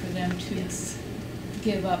and for them to Yes.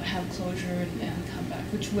 give up, have closure, and come back,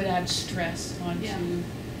 which would add stress onto.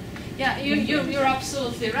 Yeah, you're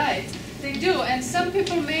absolutely right. They do, and some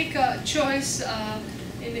people make a choice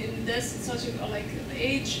in this social, like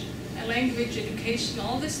age language, education,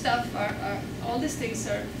 all this stuff all these things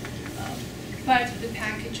are part of the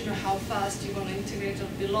package, you know, how fast you want to integrate or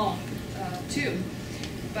belong to.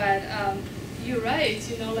 But you're right,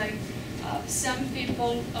 you know, like some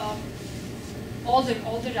people, older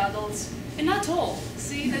adults, and not all.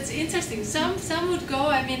 See, that's interesting. Some would go.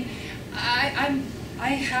 I mean, I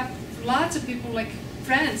have lots of people, like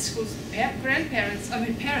friends whose grandparents,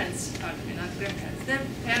 parents, pardon me, not grandparents. Their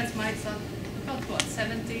parents might have about what,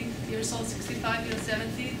 70 years old, 65 years,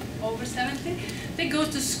 70, over 70. They go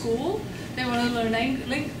to school. They want to learn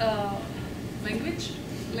language,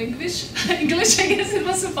 English, I guess it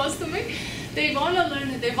was supposed to be. They want to learn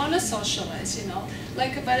it, they want to socialize, you know.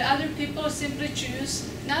 Like, but other people simply choose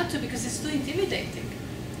not to because it's too intimidating.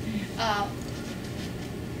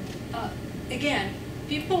 Again,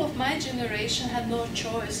 people of my generation had no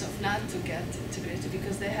choice of not to get integrated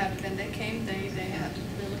because they had, when they came, they had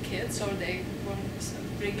little kids or they were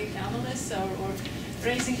bringing families or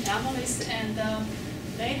raising families, and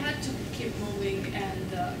they had to keep moving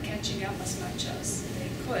and catching up as much as they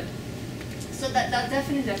could. So that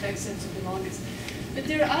definitely affects sense of belonging. But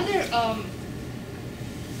there are other,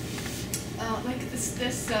 like this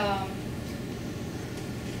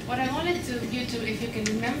what I wanted you to, if you can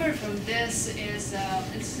remember from this, is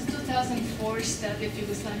it's a 2004 study of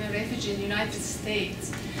Yugoslavian refugees in the United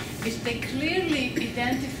States, which they clearly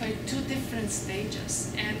identified two different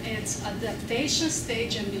stages, and it's adaptation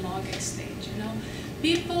stage and belonging stage, you know.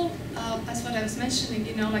 People, as what I was mentioning,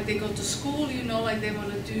 you know, like they go to school, you know, like they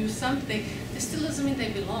want to do something, it still doesn't mean they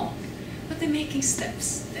belong. But they're making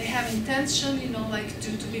steps. They have intention, you know, like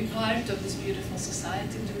to be part of this beautiful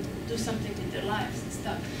society, to do something in their lives and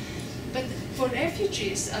stuff. But for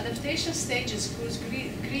refugees, adaptation stages cause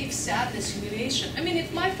grief, sadness, humiliation. I mean,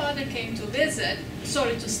 if my father came to visit,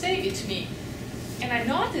 sorry, to stay with me, and I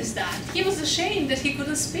noticed that, he was ashamed that he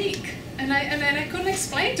couldn't speak. And I couldn't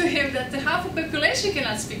explain to him that the half of the population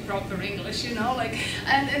cannot speak proper English, you know, like,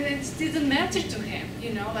 and it didn't matter to him,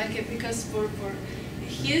 you know, like, because for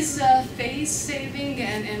his face saving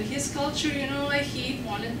and his culture, you know, like, he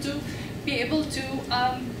wanted to be able to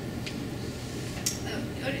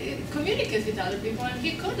communicate with other people, and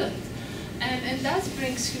he couldn't. And that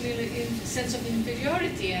brings humility, sense of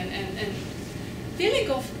inferiority, and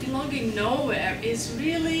feeling of belonging nowhere is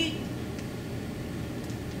really,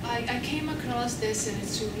 I came across this, and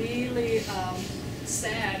it's really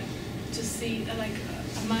sad to see, like,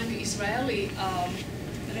 among Israeli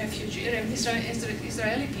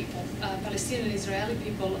Israeli people, Palestinian Israeli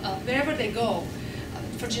people, wherever they go,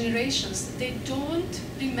 for generations, they don't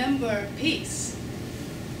remember peace.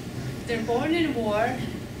 They're born in war,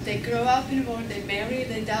 they grow up in war, they marry,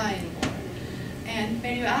 they die in war. And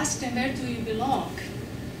when you ask them, where do you belong?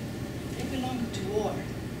 They belong to war,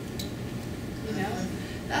 you know?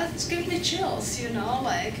 That's giving me chills, you know,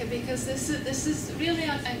 like, because this is really,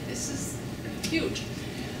 this is huge.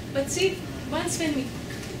 But see, once when we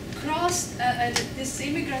crossed this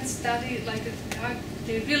immigrant study, like,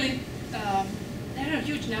 they really, there are a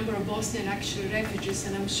huge number of Bosnian actually refugees,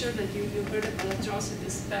 and I'm sure that you heard about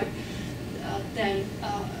atrocities back then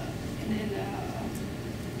in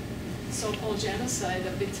so-called genocide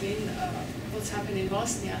between what's happened in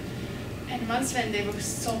Bosnia. And once when they were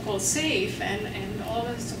so-called safe and all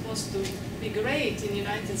was supposed to be great in the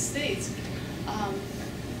United States,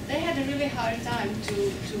 they had a really hard time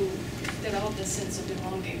to develop a sense of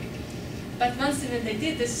belonging. But once when they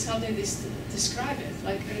did, this is how they describe it,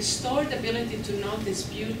 like a restored ability to notice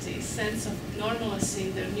beauty, sense of normalcy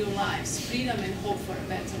in their new lives, freedom and hope for a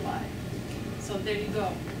better life. So there you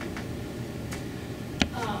go.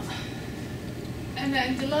 And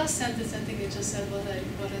then the last sentence, I think I just said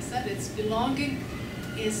what I said. It's belonging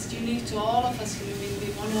is unique to all of us human beings.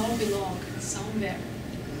 We want to all belong somewhere.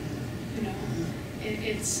 You know,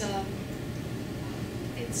 it's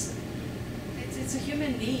a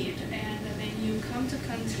human need, and when you come to a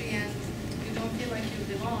country and you don't feel like you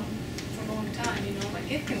belong for a long time, you know,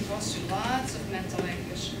 like, it can cost you lots of mental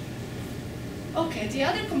anguish. Okay, the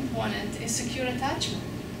other component is secure attachment.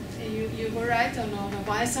 You were right on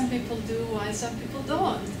why some people do, why some people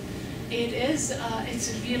don't. It's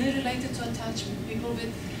really related to attachment. People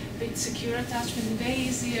with secure attachment, way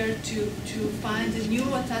easier to find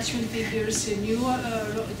new attachment figures,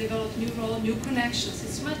 develop new role, new connections.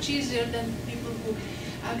 It's much easier than people who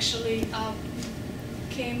actually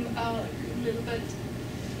came a little bit,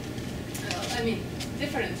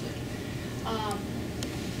 differently.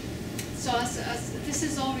 So as this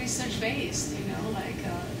is all research based, you know, like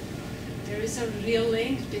there is a real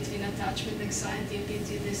link between attachment anxiety and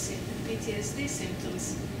PTSD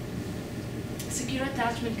symptoms. Secure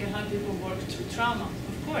attachment can help people work through trauma,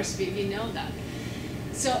 of course, we know that.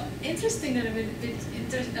 So interesting that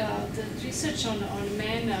the research on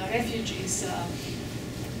men refugees,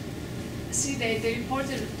 see they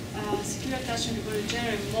reported secure attachment reported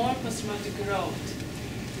generally more post-traumatic growth.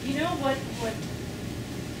 You know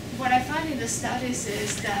what I find in the studies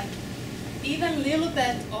is that even little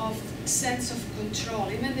bit of sense of control,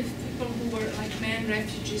 even if people who were like men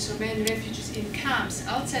refugees or men refugees in camps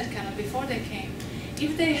outside Canada before they came,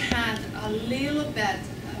 if they had a little bit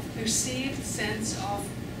of perceived sense of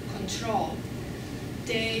control,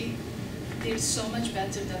 they did so much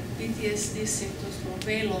better. The PTSD symptoms were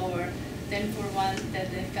way lower than for one that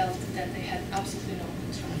they felt that they had absolutely no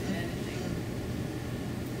control of anything.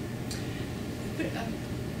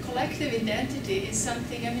 Collective identity is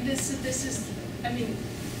something, I mean, this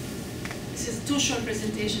is too short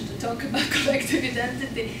presentation to talk about collective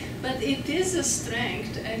identity, but it is a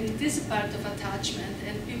strength and it is a part of attachment,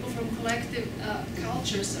 and people from collective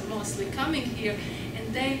cultures are mostly coming here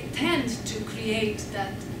and they tend to create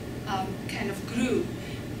that kind of group,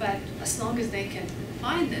 but as long as they can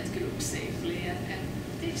find that group safely, and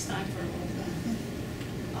it takes time for all of that.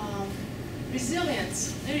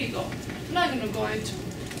 Resilience, there you go. I'm not going to go into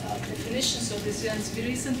definitions of resilience. We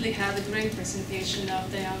recently had a great presentation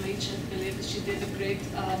of Diane Leach, I believe she did a great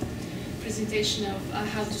presentation of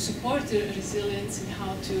how to support resilience and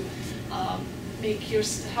how to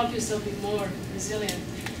help yourself be more resilient.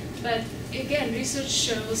 But again, research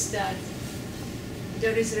shows that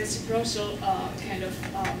there is a reciprocal kind of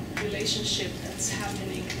relationship that's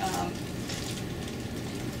happening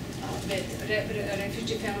with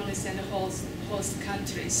refugee families and host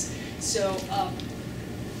countries. So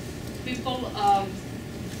people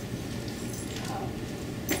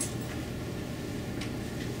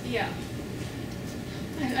yeah,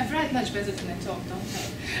 I write much better than I talk, don't I?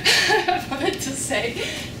 I wanted to say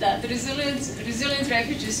that the resilient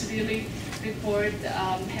refugees really report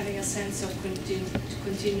having a sense of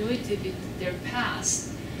continuity with their past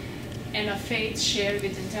and a faith shared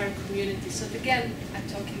with the entire community. So again, I'm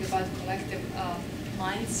talking about collective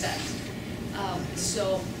mindset.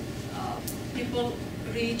 People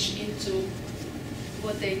reach into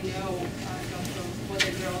what they know from what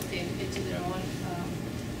they grew up in, into their own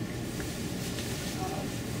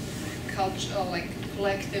culture, like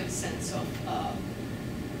collective sense of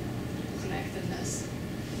connectedness.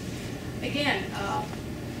 Again,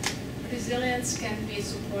 resilience can be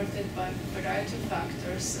supported by a variety of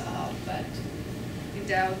factors, but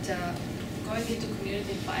without going into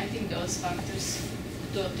community and finding those factors,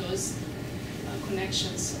 those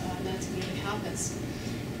connections, nothing really happens.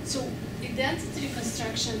 So identity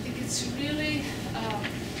reconstruction, I think it's really,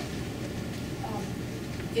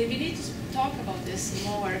 we need to talk about this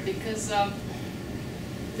more, because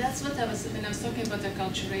that's what when I was talking about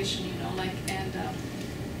acculturation, you know, like, and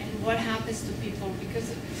what happens to people,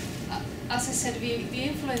 because as I said, we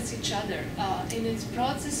influence each other. In its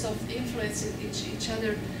process of influencing each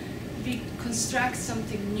other, we construct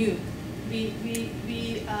something new. We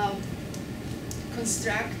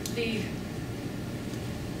construct, we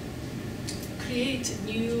create a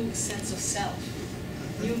new sense of self,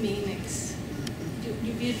 new meanings.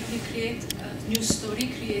 We create a new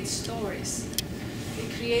story, create stories. We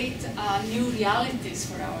create new realities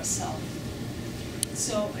for ourselves.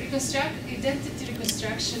 So identity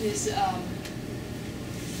reconstruction is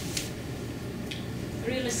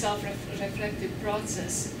really self-reflective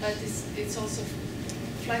process, but it's also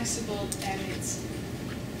flexible and it's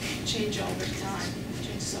changes over time.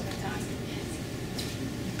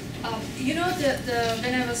 You know,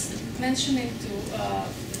 when I was mentioning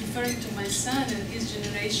referring to my son and his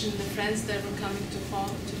generation, the friends that were coming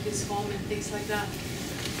to his home and things like that,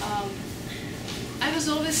 I was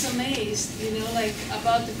always amazed, you know, like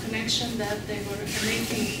about the connection that they were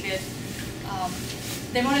making with.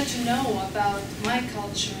 They wanted to know about my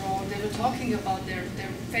culture, or they were talking about their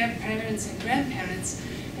parents and grandparents,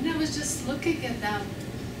 and I was just looking at them,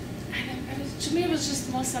 and to me it was just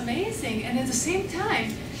the most amazing. And at the same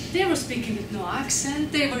time, they were speaking with no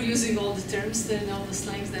accent. They were using all the terms and all the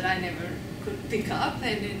slangs that I never could pick up,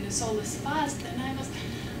 and it's all this fast. And I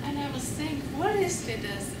was thinking, what is with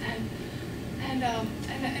this? And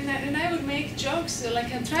I would make jokes,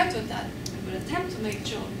 like I tried to I would attempt to make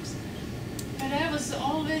jokes. But I was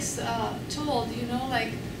always told, you know,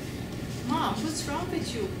 like, Mom, what's wrong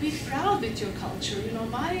with you? Be proud with your culture. You know,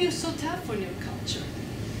 why are you so tough on your culture?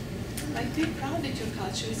 Like, be proud with your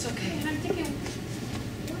culture. It's okay. And I'm thinking,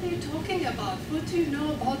 what are you talking about? What do you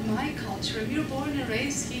know about my culture? You're born and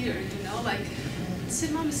raised here, you know, like, I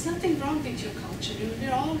said, Mom, there's nothing wrong with your culture.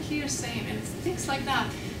 We're all here same, and things like that.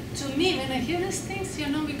 To me, when I hear these things, you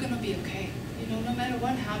know, we're gonna be okay. You know, no matter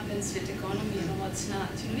what happens with the economy and what's not,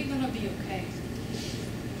 you know, we're gonna be okay.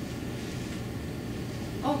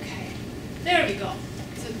 Okay, there we go.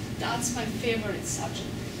 So that's my favorite subject.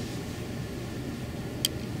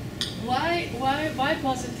 Why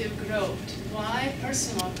positive growth? Why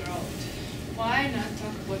personal growth? Why not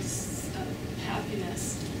talk about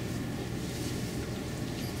happiness?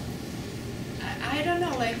 I don't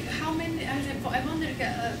know, like how many, I wonder,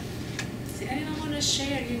 does anyone want to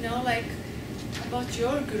share, you know, like about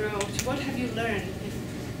your growth? What have you learned? If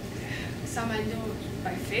some I know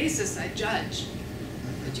by faces I judge,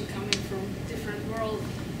 but you're coming from different world.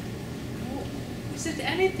 Is it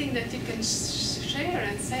anything that you can share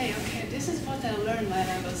and say, okay, this is what I learned while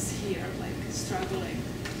I was here, like struggling?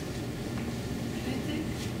 Anything?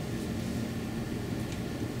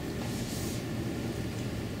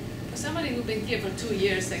 For somebody who's been here for 2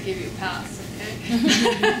 years, I give you a pass, okay?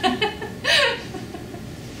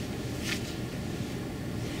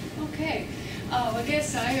 Okay, I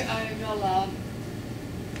guess I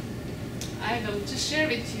will just share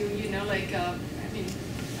with you, you know, like, of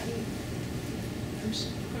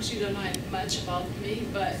course you don't know much about me,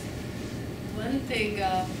 but one thing,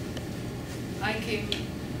 I came,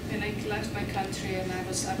 when I left my country and I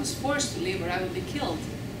was forced to leave or I would be killed,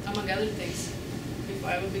 among other things,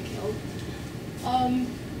 before I would be killed.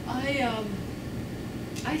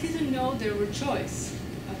 I didn't know there were choice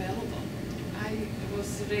available. I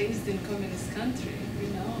was raised in communist country, you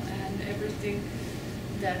know, and everything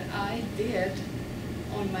that I did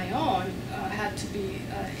on my own had to be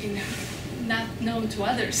not known to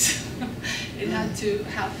others. It had to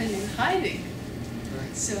happen in hiding.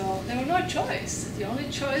 Right. So there was no choice. The only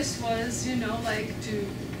choice was, you know, like to,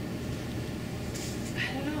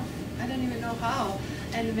 I don't know, I don't even know how.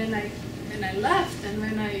 And when I left and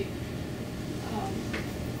when I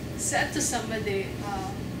said to somebody,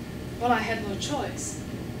 well, I had no choice.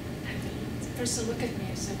 And the person looked at me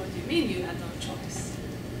and said, what do you mean you had no choice?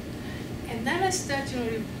 And then I started, you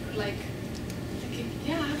know, like, thinking,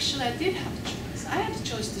 yeah, actually I did have a choice. I had a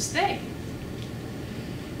choice to stay.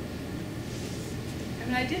 I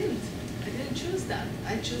mean, I didn't choose that.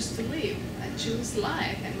 I chose to leave. I choose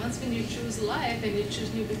life. And once when you choose life and you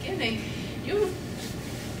choose new beginning, you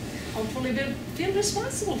hopefully will feel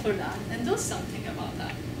responsible for that and do something about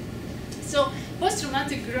that. So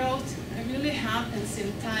post-traumatic growth really happens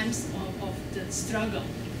in times of the struggle,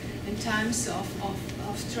 in times of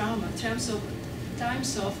trauma, times of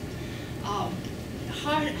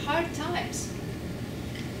hard times.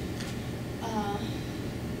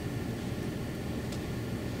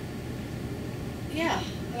 Yeah,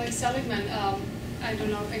 like Seligman, I don't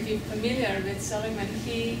know if you're familiar with Seligman,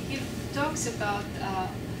 he talks about,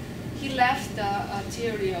 he left a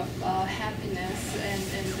theory of happiness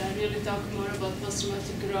and really talk more about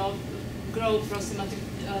post-traumatic growth, post-traumatic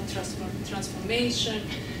transformation,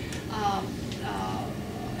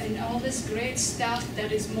 and all this great stuff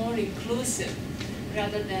that is more inclusive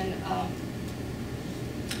rather than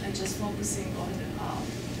just focusing on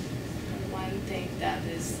one thing that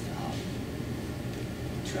is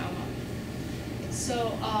trauma.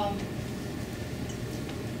 So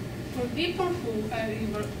for people who are,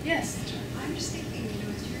 yes? I'm just thinking, you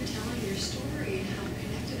know, as you're telling your story and how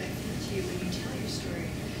connected I feel to you when you tell your story,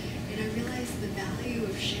 and I realize the value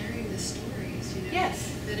of sharing the stories, you know?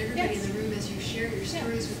 Yes. That everybody Yes. in the room, as you share your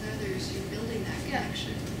stories with others, you're building that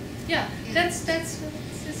connection. Yeah, Yeah. that's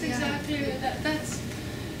exactly,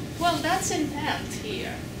 that's intent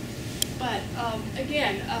here. But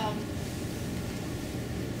again,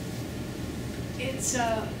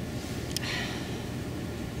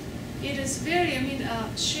 it is very,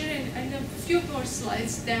 sharing, I know a few more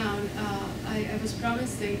slides down, I was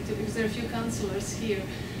promising to, because there are a few counselors here,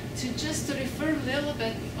 to refer a little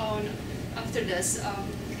bit on, after this,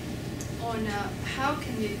 on how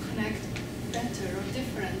can we connect better or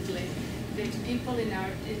differently with people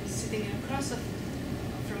sitting across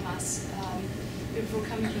from us, if we're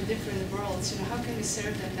coming from different worlds, you know, how can we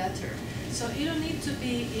serve them better? So you don't need to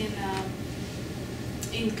be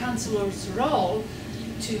in counselor's role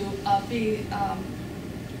to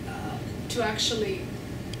to actually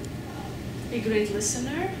be a great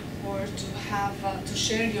listener, or to have to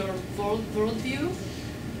share your worldview,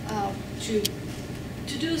 to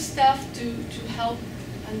do stuff to help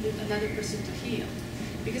another person to heal.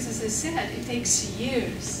 Because as I said, it takes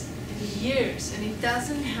years and years, and it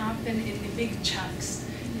doesn't happen in big chunks.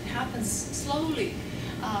 It happens slowly,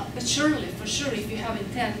 but surely, for sure, if you have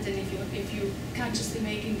intent and if you consciously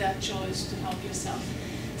making that choice to help yourself.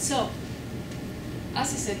 So,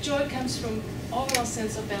 as I said, joy comes from overall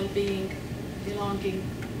sense of well-being, belonging,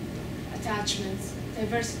 attachments,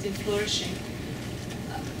 diversity, and flourishing.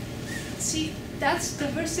 see, that's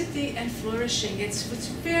diversity and flourishing. It's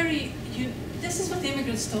very, this is what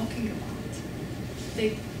immigrants talking about.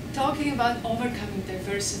 They're talking about overcoming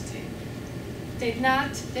diversity. They're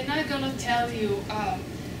not gonna tell you,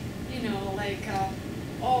 you know, like,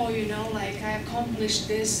 oh, you know, like I accomplished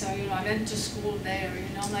this, or, you know, I went to school there,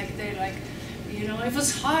 you know, like they're like, you know, it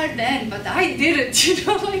was hard then, but I did it, you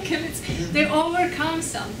know, like, and it's, they overcome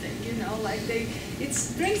something, you know, like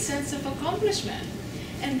it brings sense of accomplishment.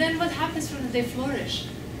 And then what happens when they flourish?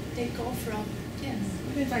 They go from, yes.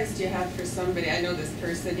 What advice do you have for somebody? I know this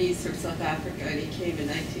person, he's from South Africa, and he came in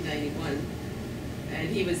 1991, and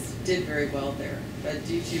he did very well there, but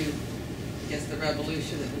due to, I guess, the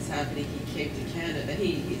revolution that was happening, he came to Canada.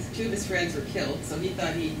 Two of his friends were killed, so he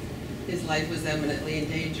thought his life was eminently in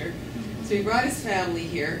danger. So he brought his family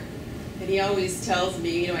here, and he always tells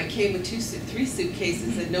me, you know, I came with 3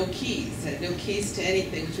 suitcases and no keys, had no keys to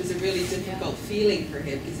anything, which was a really difficult feeling for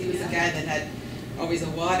him, because he was a guy that had always a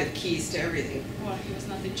wad of keys to everything. Well, he was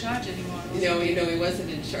not in charge anymore. You know, he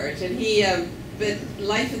wasn't in charge, and but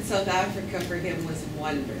life in South Africa for him was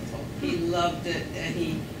wonderful. He loved it, and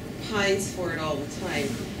he pines for it all the time.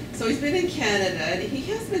 So he's been in Canada, and he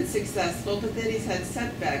has been successful, but then he's had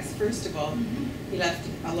setbacks. First of all, he left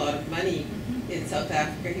a lot of money in South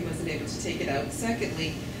Africa. He wasn't able to take it out.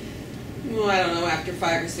 Secondly, well, I don't know, after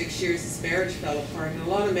 5 or 6 years, his marriage fell apart, and a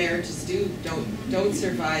lot of marriages don't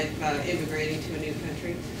survive immigrating to a new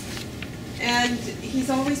country. And he's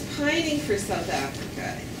always pining for South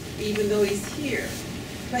Africa, even though he's here.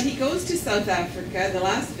 But he goes to South Africa. The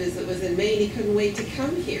last visit was in May, and he couldn't wait to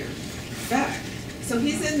come here, back. So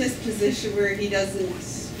he's in this position where he doesn't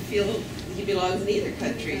feel he belongs in either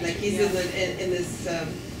country. Like he's in this,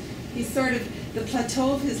 he's sort of, the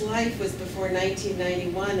plateau of his life was before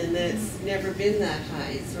 1991, and then it's never been that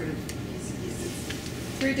high. It's sort of, it's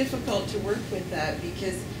very difficult to work with that,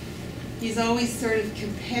 because he's always sort of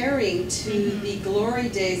comparing to the glory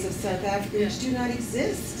days of South Africa, which do not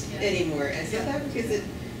exist anymore. And South Africa is in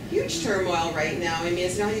huge turmoil right now. I mean,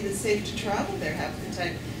 it's not even safe to travel there half the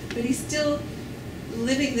time. But he's still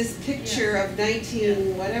living this picture of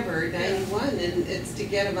 91, and it's to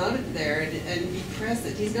get him out of there and be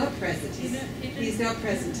present. He's not present. He's not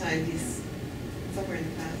present time. He's somewhere in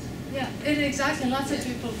the past. Yeah, exactly. Lots of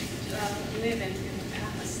people live in the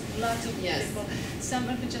past. Lots of people.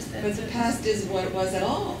 Somebody just. But the past isn't what it was at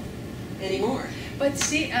all anymore. But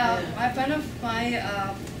see, one of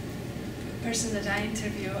my person that I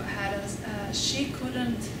interviewed had she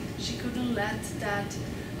couldn't let that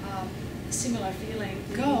similar feeling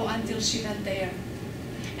go until she went there,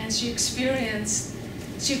 and she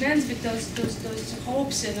went with those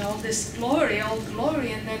hopes and all this glory,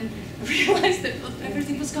 and then realized that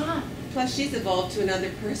everything was gone. Plus, she's evolved to another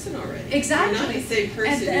person already. Exactly. You're not the same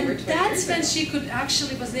person and you were 20 that's years when ago. she could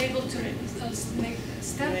actually was able to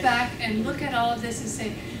step back and look at all of this and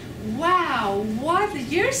say, wow, what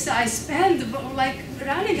years I spent like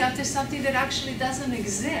running after something that actually doesn't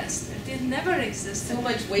exist. It never existed. So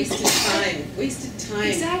much wasted time.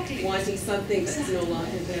 Exactly. Wanting something that's no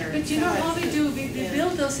longer there. But you know how we do? We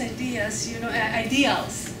build those ideas, you know,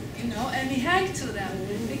 ideals, you know, and we hang to them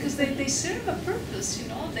because they serve a purpose, you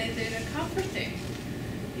know, they're comforting,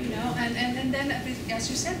 you know, and then, as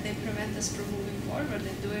you said, they prevent us from moving forward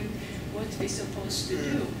and doing what we're supposed to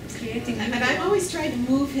do, creating. And I'm always trying to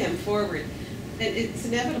move him forward. And it's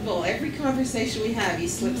inevitable. Every conversation we have, he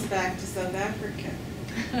slips back to South Africa.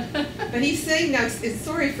 But he's saying now, it's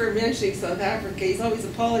sorry for mentioning South Africa, he's always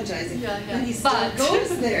apologizing, but he still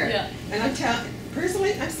goes there. And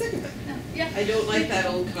personally, I'm sick of it. I don't like that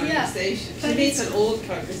old conversation. To me, it's an old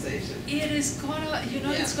conversation. It is gonna, you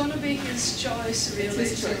know, it's gonna be his choice, really.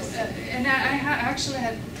 It's his choice. And I actually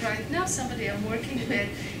have right now somebody I'm working with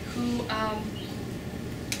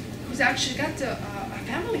who's actually got a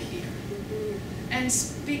family here. And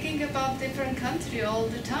speaking about different country all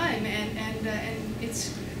the time, and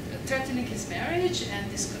it's threatening his marriage,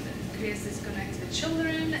 and this creates disconnect with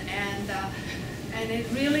children, and it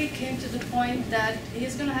really came to the point that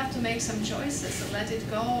he's going to have to make some choices, so let it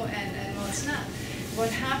go, and what's not. What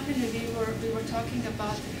happened? We were talking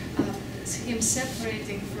about him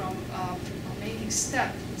separating from making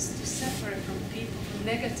steps to separate from people, from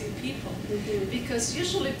negative people, because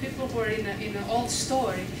usually people who are in an old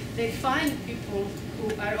story, they find people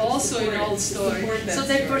who are also in an old story, so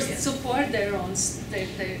they support their own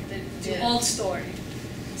old story,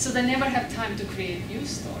 so they never have time to create new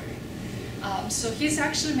story. So he's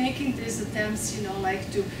actually making these attempts, you know,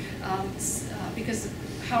 like to because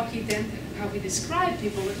how he described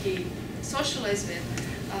people he socialized with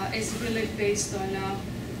is really based on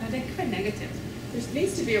they're quite negative. There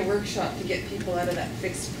needs to be a workshop to get people out of that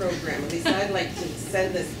fixed program. At least I'd like to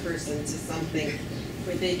send this person to something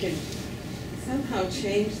where they can somehow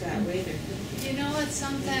change that way they're thinking. You know what,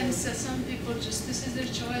 sometimes some people just, this is their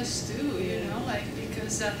choice too, you know, like,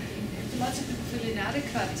 because lots of people feel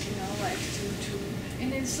inadequate, you know, like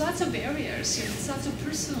and there's lots of barriers, you know, it's lots of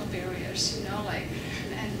personal barriers, you know, like,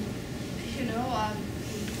 and, you know,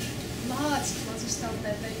 lots of stuff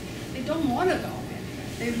that they don't want to go.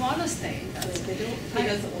 They want to stay. They don't. He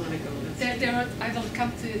doesn't want to go. I will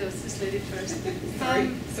come to this lady first.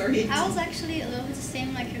 Sorry. I was actually a little bit the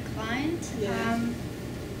same like your client. Yeah.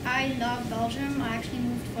 I love Belgium. I actually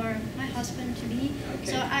moved for my husband to be.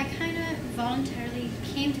 Okay. So I kind of voluntarily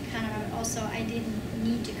came to Canada. Also, I didn't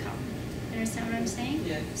need to come. You understand what I'm saying?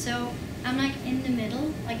 Yeah. So I'm like in the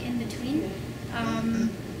middle, like in between. Yeah.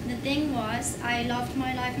 The thing was, I loved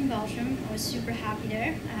my life in Belgium. I was super happy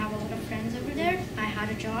there. I have a lot of friends over there. I had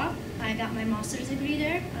a job. I got my master's degree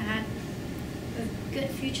there. I had a good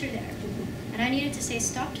future there. And I needed to say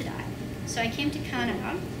stop to that. So I came to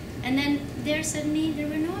Canada. And then there suddenly, there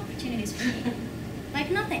were no opportunities for me. Like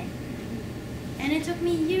nothing. And it took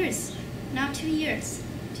me years, now 2 years,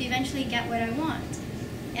 to eventually get what I want.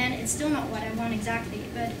 And it's still not what I want exactly,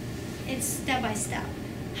 but it's step by step.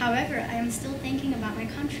 However, I am still thinking about my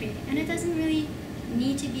country, and it doesn't really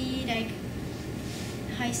need to be like,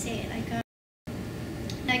 how I say it,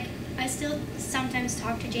 like I still sometimes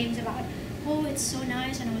talk to James about, oh, it's so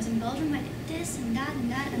nice, and I was in Belgium, I did this and that and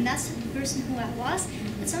that, and that's the person who I was.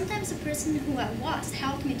 But sometimes the person who I was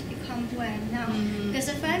helped me to become who I am now. Because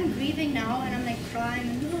if I'm grieving now and I'm like crying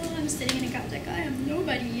and oh, I'm sitting in a couch like I am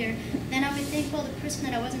nobody here, then I would think, well, the person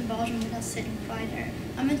that I was in Belgium would not sit and cry there.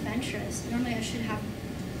 I'm adventurous. Normally I should have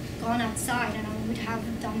gone outside and I would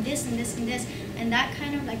have done this and this and this, and that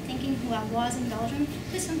kind of like thinking who I was in Belgium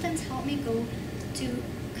could sometimes help me go to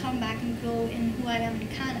come back and grow in who I am in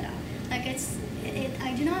Canada. Like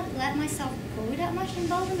I do not let myself go that much in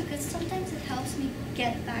Belgium because sometimes it helps me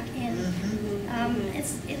get back in.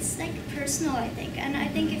 It's like personal, I think, and I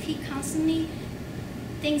think if he constantly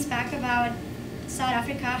thinks back about South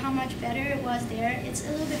Africa, how much better it was there. It's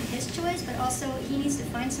a little bit his choice, but also he needs to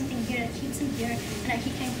find something here that keeps him here and that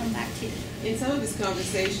he can come back to. In some of his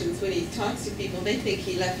conversations, when he talks to people, they think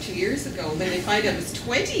he left 2 years ago. Then they find out it was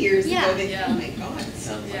 20 years ago. They think, oh my God, it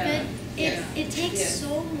sounds like that. But it takes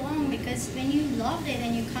so long because when you loved it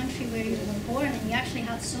in your country where you were born and you actually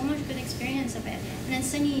had so much good experience of it, and then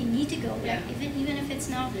suddenly you need to go, like even if it's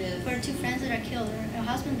now for 2 friends that are killed or a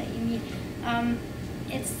husband that you meet,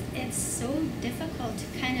 it's so difficult to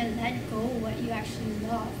kind of let go what you actually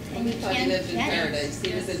loved, and you can't lived in get paradise. it.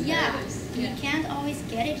 He was in paradise. You can't always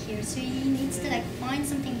get it here, so he needs to like find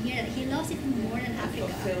something here that he loves even more than Africa.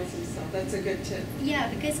 Fulfills himself. That's a good tip. Yeah,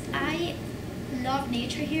 because I love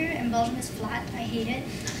nature here, and Belgium is flat. I hate it.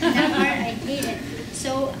 And that part, I hate it.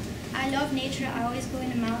 So I love nature. I always go in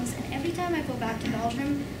the mountains, and every time I go back to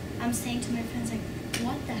Belgium, I'm saying to my friends like,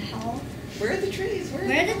 what the hell? Where are the trees? Where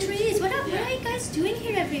are the trees? What are you guys doing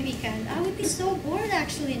here every weekend? I would be so bored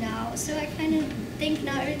actually now. So I kind of think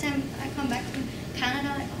now every time I come back from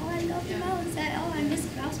Canada, like, oh, I love the mountains. I miss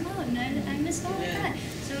Grouse Mountain. I miss all of that.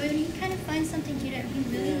 So when you kind of find something here that he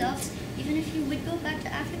really loves, even if he would go back to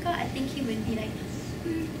Africa, I think he would be like,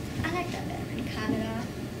 I like that better in Canada.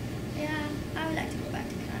 Yeah, I would like to go back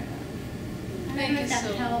to Canada. I don't know if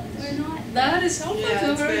that helped or not. That is helpful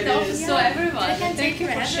to her. It helps to everyone. Thank you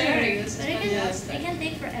for sharing. But it can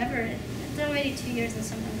take forever. It's already 2 years and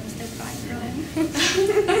sometimes I'm still crying for him.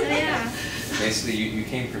 So yeah. Basically, you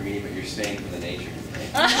came for me, but you're staying for the nature.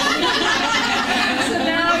 Right? So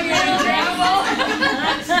now you're in trouble.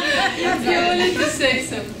 You wanted to say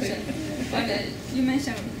something. Okay. You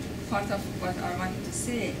mentioned part of what I wanted to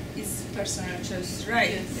say is personal choice,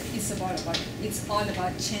 right? Yes. It's all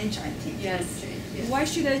about change, I think. Yes. Why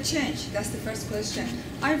should I change? That's the first question.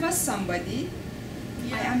 I was somebody.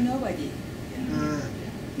 I am nobody.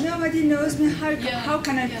 Nobody knows me. How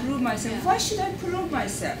can I prove myself? Why should I prove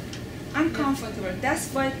myself? I'm comfortable. That's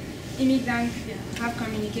why immigrants have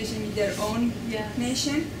communication with their own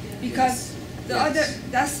nation, because the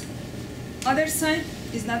other side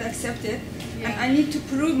is not accepted, and I need to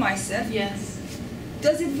prove myself. Yes.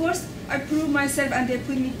 Does it worse? I prove myself and they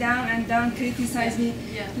put me down and criticize me,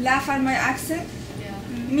 laugh at my accent.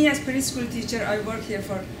 Me as preschool teacher, I worked here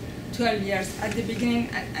for 12 years. At the beginning,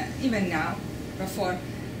 and even now, before,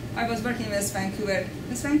 I was working in West Vancouver.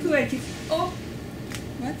 West Vancouver kids, oh,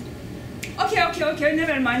 what? Okay,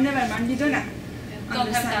 never mind, we don't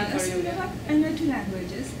understand. I know 2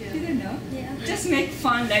 languages, you don't know? Just make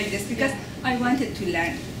fun like this, because I wanted to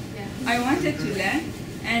learn. I wanted to learn,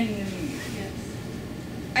 and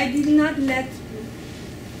I did not let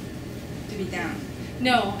be down.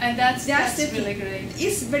 No, and that's the really thing. great.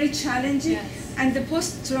 It's very challenging, Yes. and the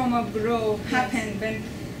post-trauma growth Yes. happened when,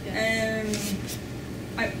 Yes.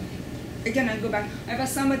 I go back. I was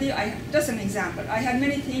somebody, just an example. I had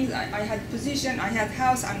many things. I had position, I had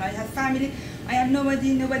house, and I had family. I have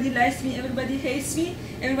nobody likes me, everybody hates me,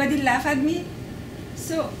 everybody laugh at me.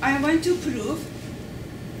 So I want to prove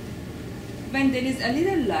when there is a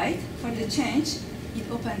little light for the change, it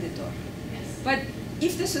opened the door. Yes. But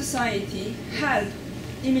if the society help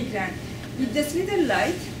immigrant with this little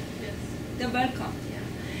light, Yes. they're welcome.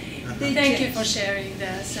 Thank change. you for sharing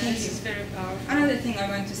this. Thank This you. is very powerful. Another thing I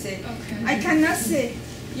want to say. Okay. I cannot say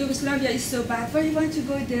Yugoslavia is so bad. Why you want to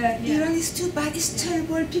go there? Yeah. Iran is too bad. It's Yeah.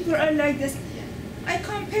 terrible. People are like this. Yeah. I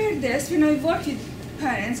compare this when I work with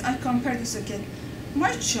parents. I compare this again.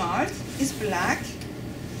 My child is black,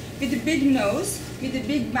 with a big nose, with a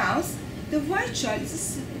big mouth. The white child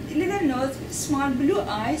is a little nose, small blue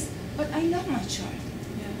eyes. But I love my child,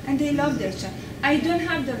 Yeah. and they love their child. I don't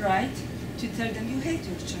have the right to tell them you hate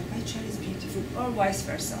your child. My child is beautiful, or vice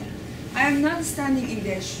versa. I am not standing in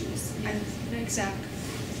their shoes. And Exactly.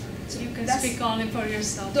 so You can that's speak only for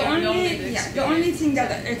yourself. the You have only, experience. the only thing that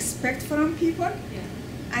I expect from people,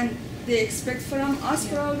 Yeah. and they expect from us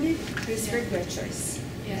Yeah. probably, respect their choice.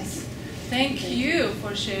 Yes. Thank you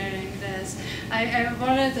for sharing this. I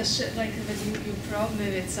wanted to like when you probed me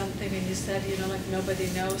with something when you said, you know, like nobody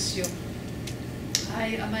knows you.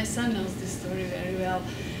 My son knows this story very well.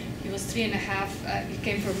 He was 3.5. He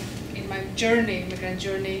came from, in my journey, immigrant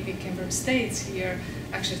journey, we came from States here,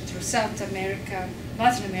 actually through South America,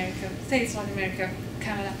 Latin America, States, Latin America,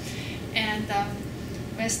 Canada, and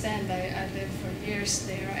West End. I lived for years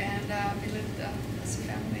there, and we lived as a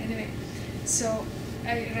family. Anyway, so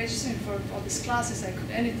I registered for all these classes. I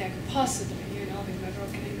could anything I could possibly, you know, with my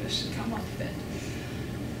broken English, come up with.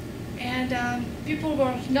 And people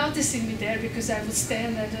were noticing me there because I would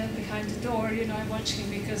stand behind the door, you know, watching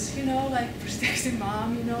because, you know, like protecting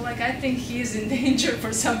mom, you know, like I think he is in danger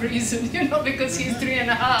for some reason, you know, because he's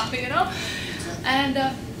 3.5, you know. And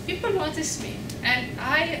people noticed me. And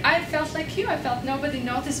I felt like you. I felt nobody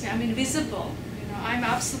noticed me. I'm invisible, you know, I'm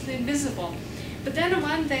absolutely invisible. But then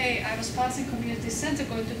one day I was passing community center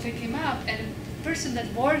going to pick him up, and a person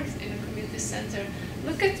that worked in a community center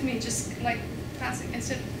looked at me just like passing and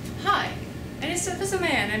said, "Hi." And it was a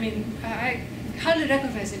man. I mean, I hardly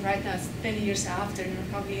recognize him right now. It's 10 years after, you know,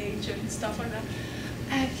 how we age and stuff like that.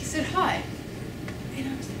 And he said, "Hi." And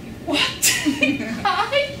I was thinking, what?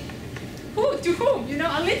 Hi? Who? To whom? You know,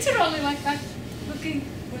 I literally like that looking,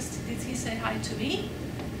 did he say hi to me?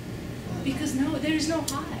 Because no, there is no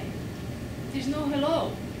hi. There's no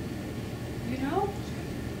hello, you know?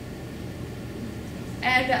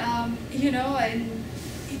 And, you know, and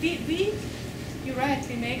you're right,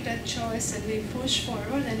 we make that choice and we push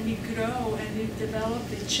forward and we grow and we develop,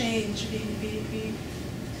 we change, we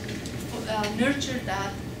nurture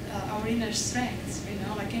that, our inner strengths, you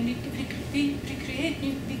know, like, and we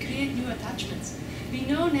create new attachments. We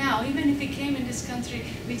know now, even if we came in this country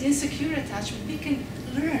with insecure attachment, we can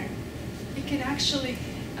learn. We can actually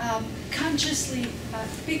consciously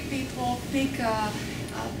pick people, pick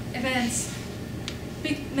events,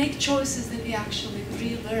 make choices that we actually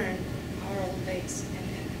relearn our old ways and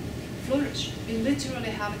flourish. We literally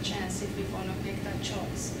have a chance if we want to make that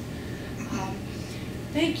choice.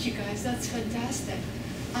 Thank you guys, that's fantastic.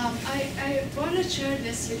 I want to share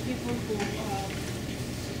this with people who,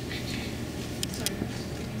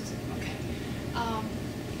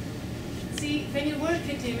 see, when you work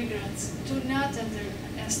with immigrants, do not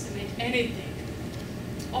underestimate anything.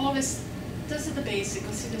 Always, those are the basics,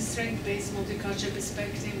 consider strength-based, multicultural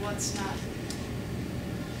perspective, what's not.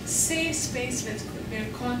 Safe space where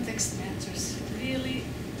context matters. Really,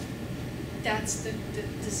 that's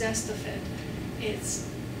the zest of it. It's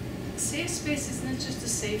safe space is not just a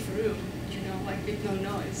safe room, you know, like with no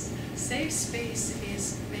noise. Safe space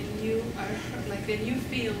is when you are, like when you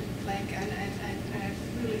feel like, and I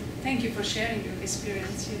really thank you for sharing your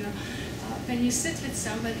experience, you know, when you sit with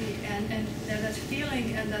somebody and that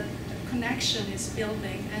feeling and that connection is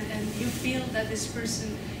building and you feel that this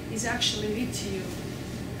person is actually with you,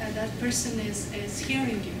 and that person is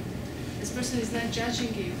hearing you. This person is not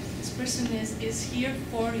judging you. This person is here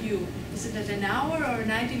for you. Is it at an hour or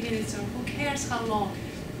 90 minutes or who cares how long?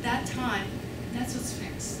 That time, that's what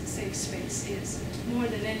safe space is, more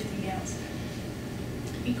than anything else.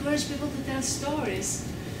 Encourage people to tell stories.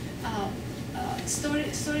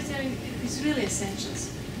 Storytelling is really essential.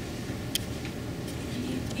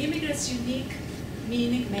 Immigrants' unique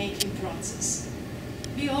meaning-making process.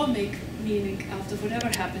 We all make meaning out of whatever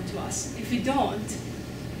happened to us. If we don't,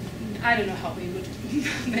 I don't know how we would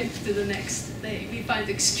make it to the next day. We find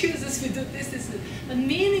excuses, we do this. But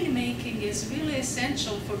meaning making is really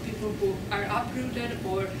essential for people who are uprooted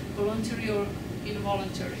or voluntary or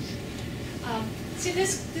involuntary. See,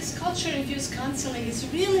 this culture-infused counseling is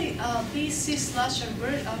really a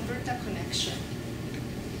BC/Alberta connection.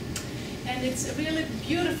 And it's a really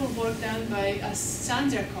beautiful work done by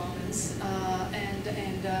Sandra Collins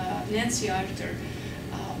and Nancy Arthur.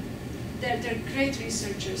 They're great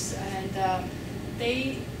researchers, and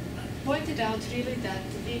they pointed out really that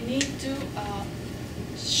we need to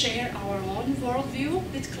share our own worldview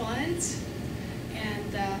with clients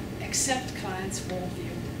and accept clients'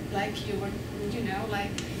 worldview. Like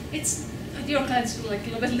like it's your clients are like a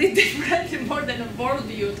little bit different, more than a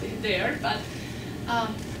worldview there, but.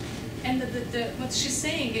 And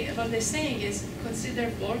what they're saying is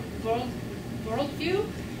consider worldview,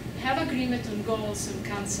 have agreement on goals and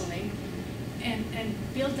counseling, and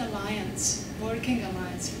build alliance, working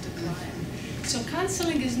alliance with the client. So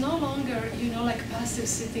counseling is no longer, like passive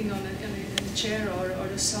sitting on a chair or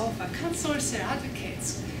a sofa. Counselors are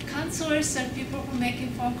advocates. Counselors are people who are making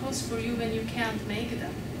phone calls for you when you can't make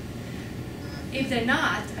them. If they're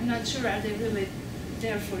not, I'm not sure are they really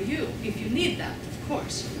there for you. If you need that, of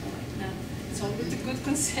course. It's all with the good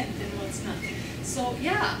consent and what's not. So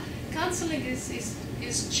yeah, counseling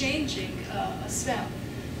is changing as well.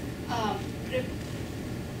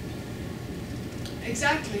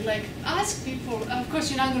 Exactly, like ask people. Of course,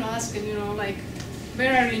 you're not going to ask them, like,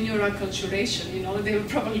 where are you in your acculturation? They will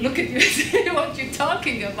probably look at you and say, what you're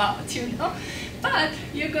talking about, But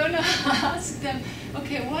you're going to ask them,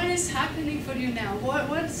 okay, what is happening for you now?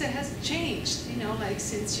 What has changed, like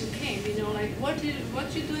since you came? Like what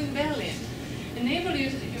you're doing well in. Enable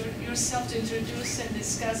yourself to introduce and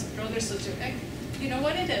discuss broader social.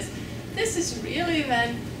 What it is. This is really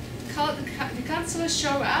when the counselors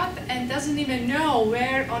show up and doesn't even know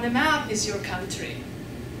where on the map is your country.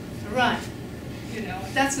 Run.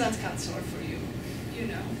 That's not counselor for you.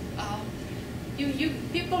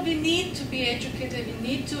 People, we need to be educated. We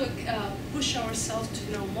need to push ourselves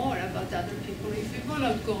to know more about other people if we want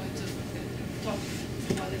to go into talk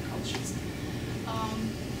to other cultures.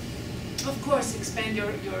 Of course, expand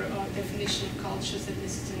your definition of cultures,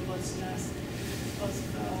 ethnicity, and what's not.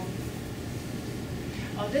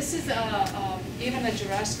 This is Ivana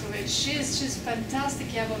Juraskovic. She's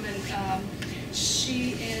fantastic young woman.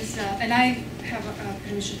 She is, and I have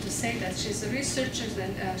permission to say that she's a researcher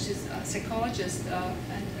and she's a psychologist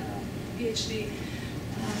and PhD.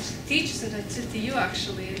 She teaches at CTU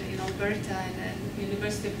actually in Alberta and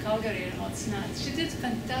University of Calgary and what's not. She did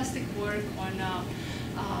fantastic work on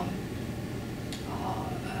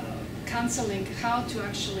counseling, how to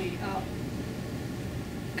actually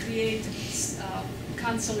create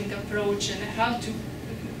counseling approach and how to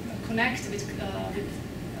connect with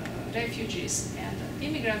refugees and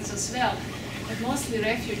immigrants as well, but mostly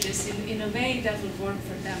refugees in a way that will work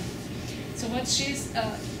for them. So what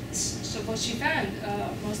she found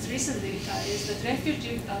most recently is that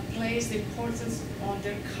refugees place the importance on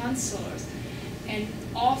their counselors and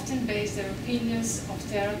often base their opinions of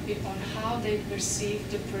therapy on how they perceive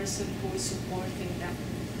the person who is supporting them.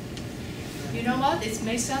 You know what? It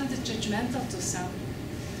may sound judgmental to some,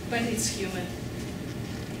 but it's human.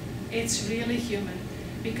 It's really human.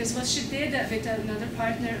 Because what she did with another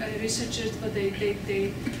partner, researchers, but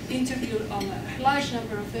they interviewed a large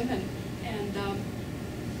number of women, and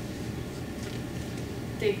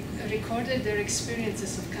they recorded their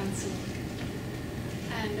experiences of counseling.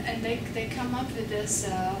 And they come up with this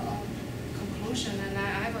conclusion, and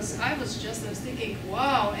I was thinking,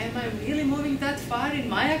 wow, am I really moving that far in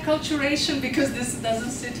my acculturation because this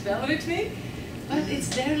doesn't sit well with me? But it's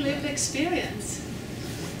their lived experience,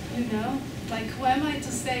 Like, who am I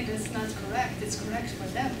to say that's not correct? It's correct for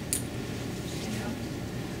them,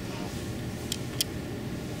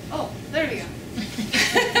 Oh, there we go.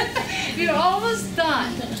 We're almost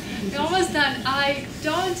done. We're almost done. I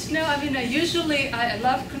don't know. I mean, usually I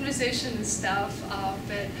love conversation and stuff,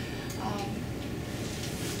 but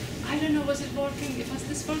I don't know. Was it working? Was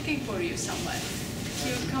this working for you somewhat?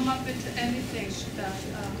 You come up with anything that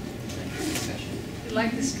you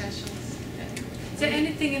like discussions? Is there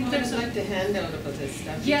anything in terms of? I'd like the handout about this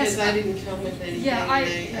stuff yes, because I didn't come with anything. Yeah,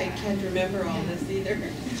 I can't remember all this either.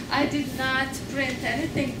 I did not print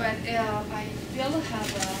anything, but I will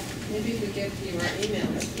have a. Maybe we give you our email.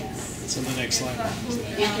 Yes. It's on the next slide.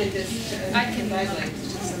 You can just I can provide like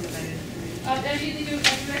some of that information. Did you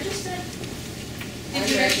register? Did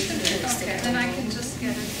you register? Okay, then I can just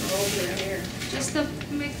get it over here. Just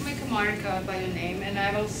make a mark by your name, and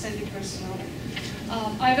I will send you personal.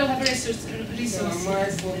 I will have So resources. a mark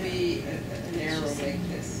will be an arrow like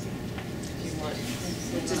this. If you want,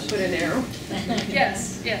 just put an arrow.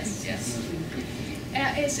 Yes, yes, yes.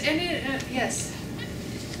 Is any, yes.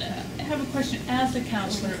 I have a question. As a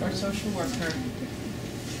counselor or social worker,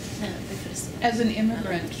 as an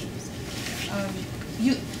immigrant,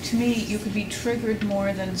 to me, you could be triggered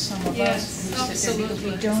more than some of us who sit there because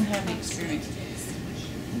we don't have the experience.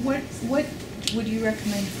 What would you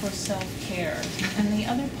recommend for self-care? And the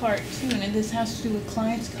other part too, and this has to do with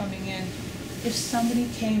clients coming in, if somebody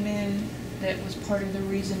came in that was part of the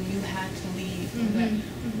reason you had to leave,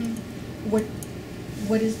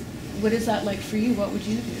 what is that like for you? What would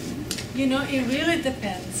you do? You know, it really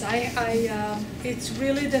depends. It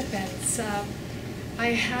really depends.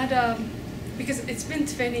 I had because it's been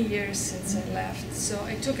 20 years since I left, so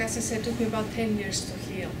it took, as I said, it took me about 10 years to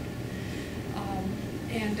heal.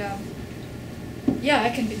 Yeah, I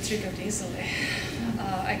can be triggered easily.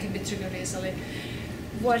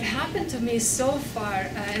 What happened to me so far,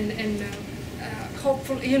 and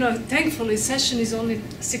hopefully, you know, thankfully, session is only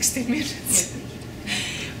 60 minutes.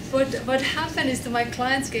 But what happened is that my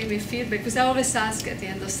clients gave me feedback, because I always ask at the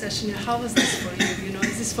end of session, you know, how was this for you? You know,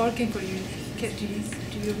 is this working for you? Do you?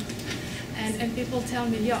 And people tell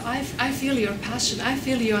me, yeah, I feel your passion. I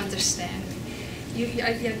feel you understand me.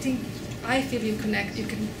 I think I feel you connect. You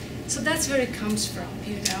can. So that's where it comes from,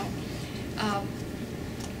 you know.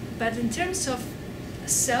 But in terms of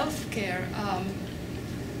self-care,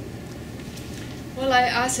 well,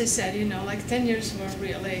 as I said, you know, like 10 years were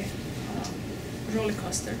really roller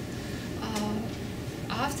coaster.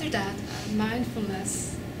 After that,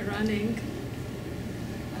 mindfulness, running,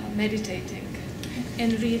 meditating,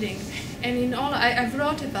 and reading. And in all, I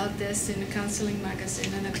wrote about this in a counseling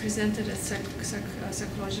magazine, and I presented a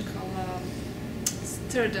psychological,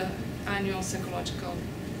 third annual psychological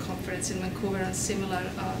conference in Vancouver on a similar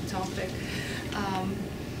topic.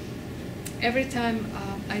 Every time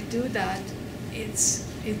I do that,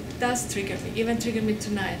 it does trigger me, even trigger me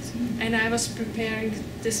tonight. And I was preparing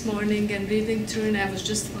this morning and reading through, and I was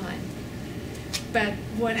just fine. But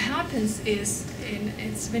what happens is,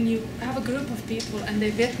 it's when you have a group of people and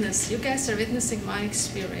they witness, you guys are witnessing my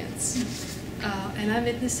experience, and I'm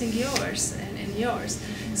witnessing yours and yours.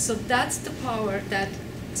 So that's the power that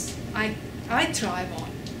I thrive on.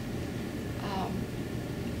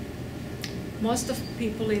 Most of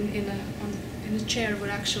people in a chair would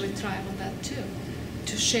actually thrive on that too,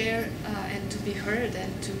 to share and to be heard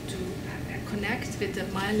and to connect with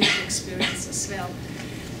my lived experience as well.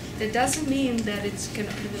 That doesn't mean that it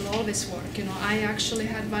will always work. You know, I actually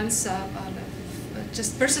had once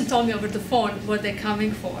just person told me over the phone what they're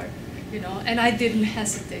coming for, you know, and I didn't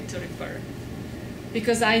hesitate to refer,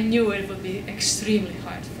 because I knew it would be extremely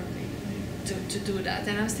hard for me to do that.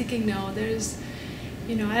 And I was thinking, no,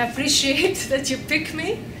 you know, I appreciate that you pick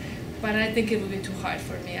me, but I think it will be too hard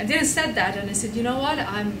for me. I didn't say that, and I said, you know what,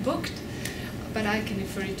 I'm booked, but I can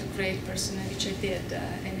refer you to a great person, which I did,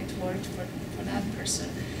 and it worked for that person.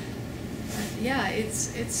 Yeah, it's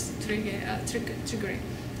triggering.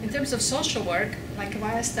 In terms of social work, like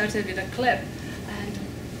why I started with a clip, and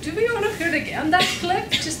do we want to hear again that clip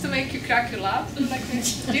just to make you crack your laugh? Like,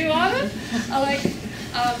 do you want it?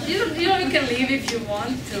 You can leave if you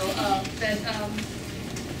want to, but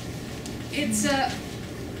it's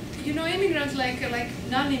you know, immigrants like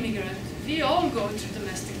non-immigrant, we all go through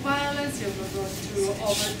domestic violence, we all go through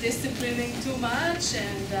over-disciplining too much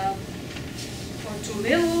and or too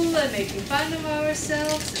little, making fun of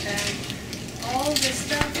ourselves and all this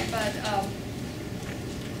stuff, but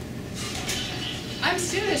I'm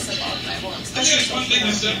serious about my work. I think that's one thing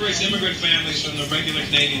that separates immigrant families from the regular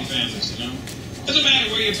Canadian families, you know? Doesn't matter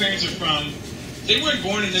where your parents are from. If they weren't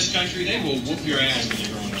born in this country, they will whoop your ass when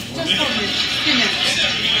you're growing up. It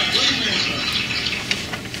doesn't matter. Where your parents from?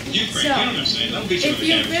 Ukraine, you know what I'm saying? They'll beat you if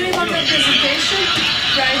you really want representation,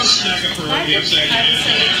 I'll snack up for you upside down.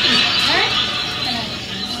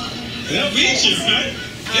 They'll beat you, right?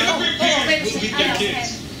 Immigrant parents will beat their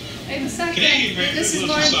kids. Exactly. Canadian parents This is are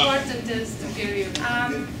more a little soft. important to hear you.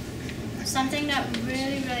 Something that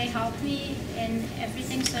really helped me in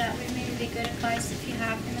everything, so that would maybe be good advice if you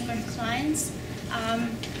have immigrant clients.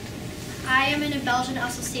 I am in a Belgian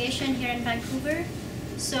association here in Vancouver,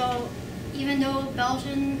 so even though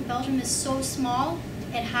Belgium is so small,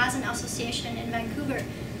 it has an association in Vancouver,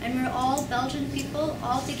 and we're all Belgian people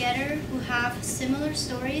all together who have similar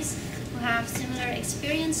stories, who have similar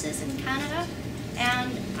experiences in Canada,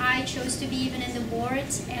 and I chose to be even in the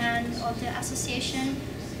boards and of the association.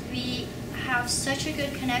 We have such a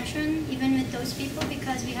good connection even with those people,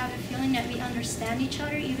 because we have a feeling that we understand each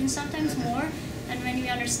other even sometimes more and when we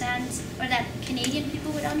understand, or that Canadian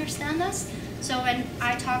people would understand us. So when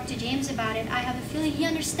I talk to James about it, I have a feeling he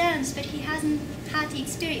understands, but he hasn't had the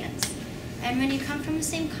experience. And when you come from the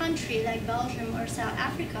same country, like Belgium or South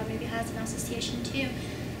Africa, maybe has an association too,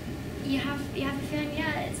 you have a feeling,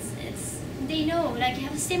 yeah, it's they know, like you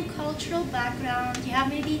have the same cultural background, you have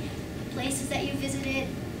maybe places that you visited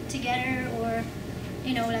together, or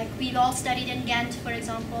you know, like we've all studied in Ghent, for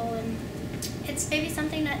example, and it's maybe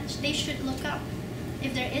something that they should look up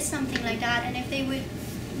if there is something like that, and if they would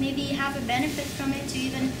maybe have a benefit from it to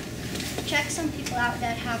even check some people out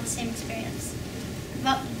that have the same experience.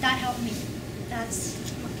 Well, that helped me. That's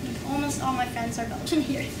almost all my friends are Belgian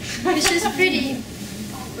here, which is pretty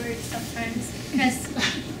awkward sometimes because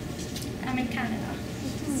I'm in Canada.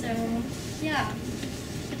 So yeah,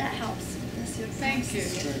 but that helps. Thank you.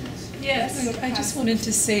 Yes. I just wanted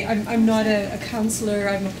to say I'm not a counselor,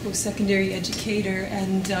 I'm a post-secondary educator,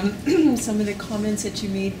 and some of the comments that you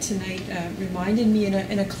made tonight reminded me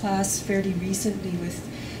in a class fairly recently with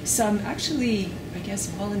some actually, I guess,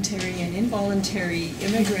 voluntary and involuntary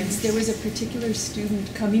immigrants. There was a particular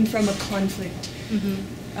student coming from a conflict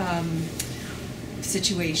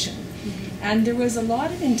situation. And there was a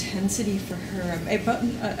lot of intensity for her about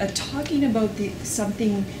talking about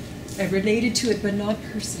something related to it, but not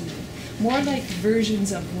personally. More like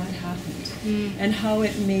versions of what happened and how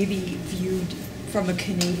it may be viewed from a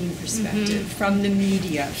Canadian perspective, from the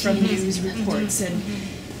media, from news reports. And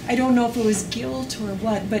I don't know if it was guilt or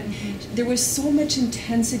what, but there was so much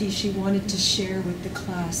intensity she wanted to share with the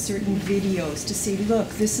class, certain videos to say, look,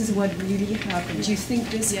 this is what really happened. You think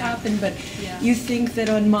this happened, but you think that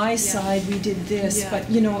on my side we did this, but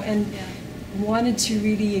you know, and wanted to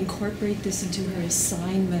really incorporate this into her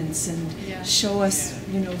assignments and show us,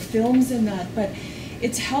 you know, films and that. But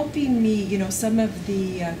it's helping me, you know, some of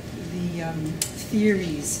the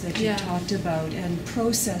theories that you talked about and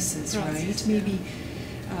processes, right? Maybe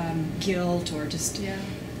guilt or just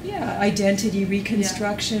identity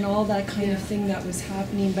reconstruction, all that kind of thing that was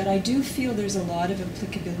happening. But I do feel there's a lot of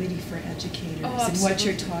applicability for educators in what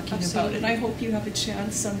you're talking about, and I hope you have a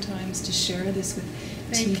chance sometimes to share this with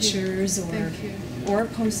teachers or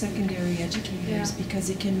post-secondary educators, because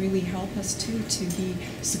it can really help us too to be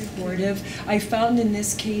supportive. I found in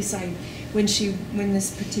this case, when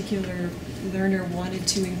this particular learner wanted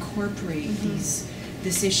to incorporate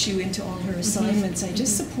this issue into all her assignments, I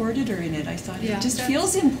just supported her in it. I thought it just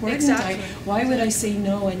feels important. Why would I say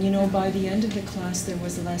no? And you know, by the end of the class, there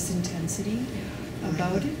was less intensity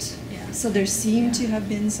about it. So there seemed to have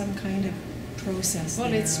been some kind of process.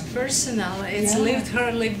 Well, it's personal. It's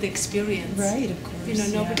her lived experience. Right, of course. You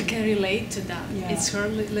know, nobody can relate to that. It's her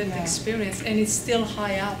lived experience, and it's still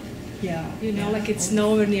high up. You know, like it's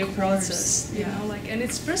nowhere near process. You know, like, and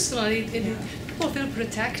it's personal. People feel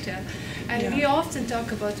protected. And we often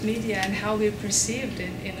talk about media and how we're perceived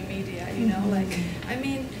in the media, you know, like, I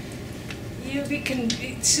mean,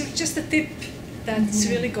 it's just a tip that's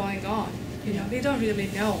really going on, you know, we don't really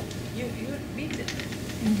know. We did.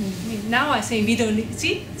 I mean, now I say we don't need,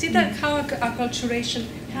 see that how acculturation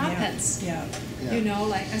happens, you know,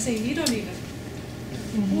 like I say we don't even,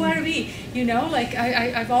 who are we, you know, like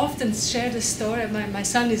I've often shared a story, my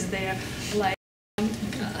son is there, like,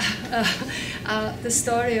 the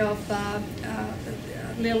story of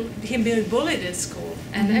him being bullied at school.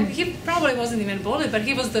 And he probably wasn't even bullied, but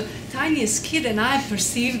he was the tiniest kid, and I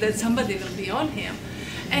perceived that somebody will be on him.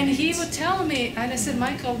 And he would tell me, and I said,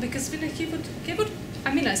 Michael, because he would,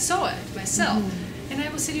 I mean, I saw it myself. And I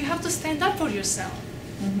would say, you have to stand up for yourself.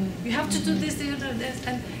 You have to do this, this.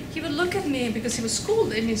 And he would look at me, because he was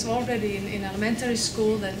schooled, and he's already in elementary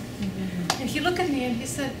school. And he looked at me and he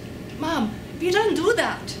said, Mom, we don't do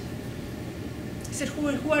that. I said,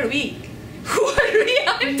 who are we? Who are we?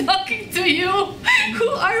 I'm talking to you. Who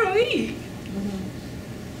are we?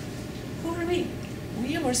 Who are we?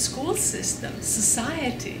 We are our school system,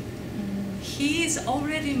 society. He's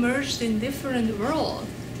already merged in different world.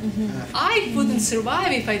 I wouldn't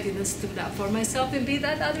survive if I didn't stood up for myself and beat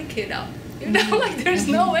that other kid up. You know, like there's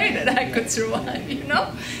no way that I could survive, you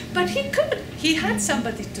know? But he could. He had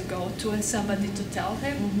somebody to go to and somebody to tell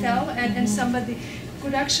and somebody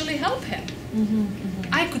could actually help him.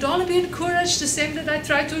 I could only be encouraged the same that I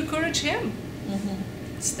tried to encourage him.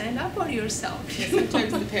 Stand up for yourself.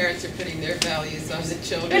 Sometimes the parents are putting their values on the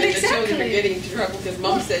children, and the children are getting in trouble because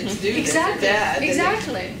mom said to do this, or dad.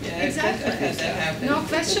 Exactly. I've had that happen. No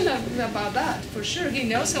question about that, for sure. He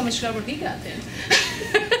knows how much trouble he got in.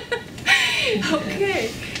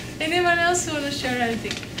 Okay. Anyone else want to share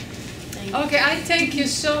anything? Okay, I thank you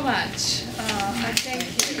so much. I thank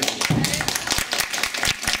you.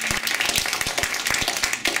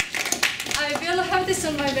 I will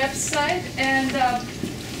on my website, and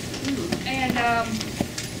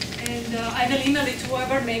I will email it to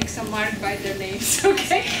whoever makes a mark by their names.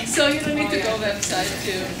 Okay, so you don't need to go website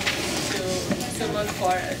to look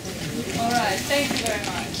for it. All right, thank you very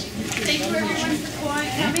much. Thank you everyone for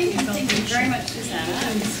coming. Thank you very much,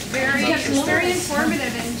 Suzana. It's very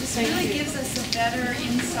informative and just really gives us a better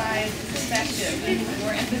inside perspective and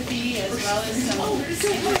more empathy as well as some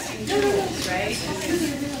interesting tools, right?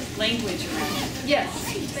 Language around it. Yes,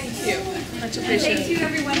 thank you. Much appreciated. Thank you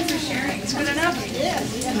everyone for sharing. It's good enough.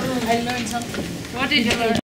 I learned something. What did you learn?